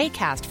code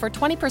ACAST for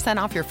 20%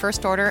 off your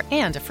first order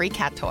and a free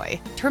cat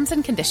toy. Terms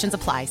and conditions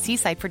apply. See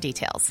site for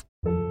details.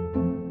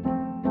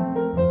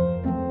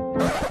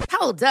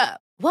 Hold up.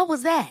 What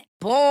was that?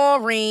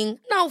 Boring.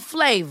 No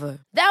flavor.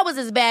 That was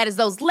as bad as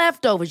those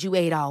leftovers you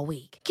ate all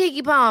week.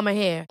 Keke Palmer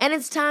here, and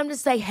it's time to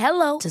say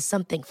hello to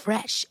something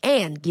fresh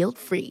and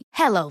guilt-free.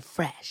 Hello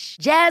Fresh.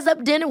 Jazz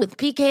up dinner with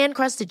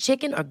pecan-crusted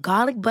chicken or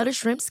garlic butter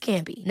shrimp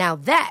scampi. Now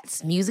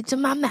that's music to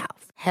my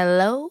mouth.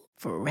 Hello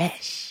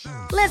Fresh.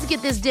 Let's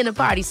get this dinner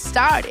party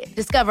started.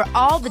 Discover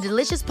all the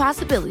delicious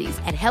possibilities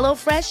at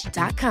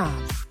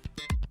HelloFresh.com.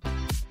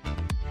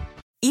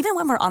 Even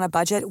when we're on a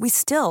budget, we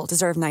still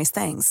deserve nice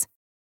things.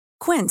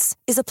 Quince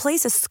is a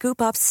place to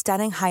scoop up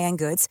stunning high-end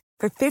goods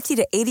for 50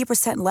 to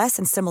 80% less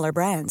than similar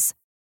brands.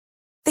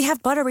 They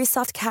have buttery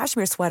soft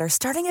cashmere sweaters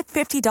starting at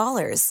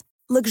 $50,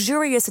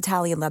 luxurious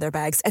Italian leather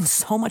bags, and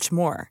so much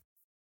more.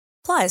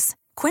 Plus,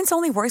 Quince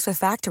only works with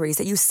factories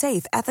that use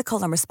safe,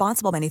 ethical, and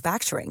responsible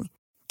manufacturing.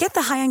 Get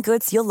the high-end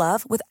goods you'll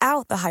love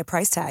without the high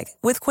price tag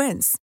with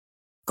Quince.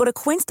 Go to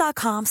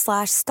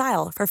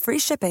quince.com/style for free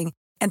shipping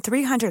and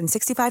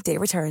 365-day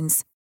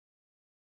returns.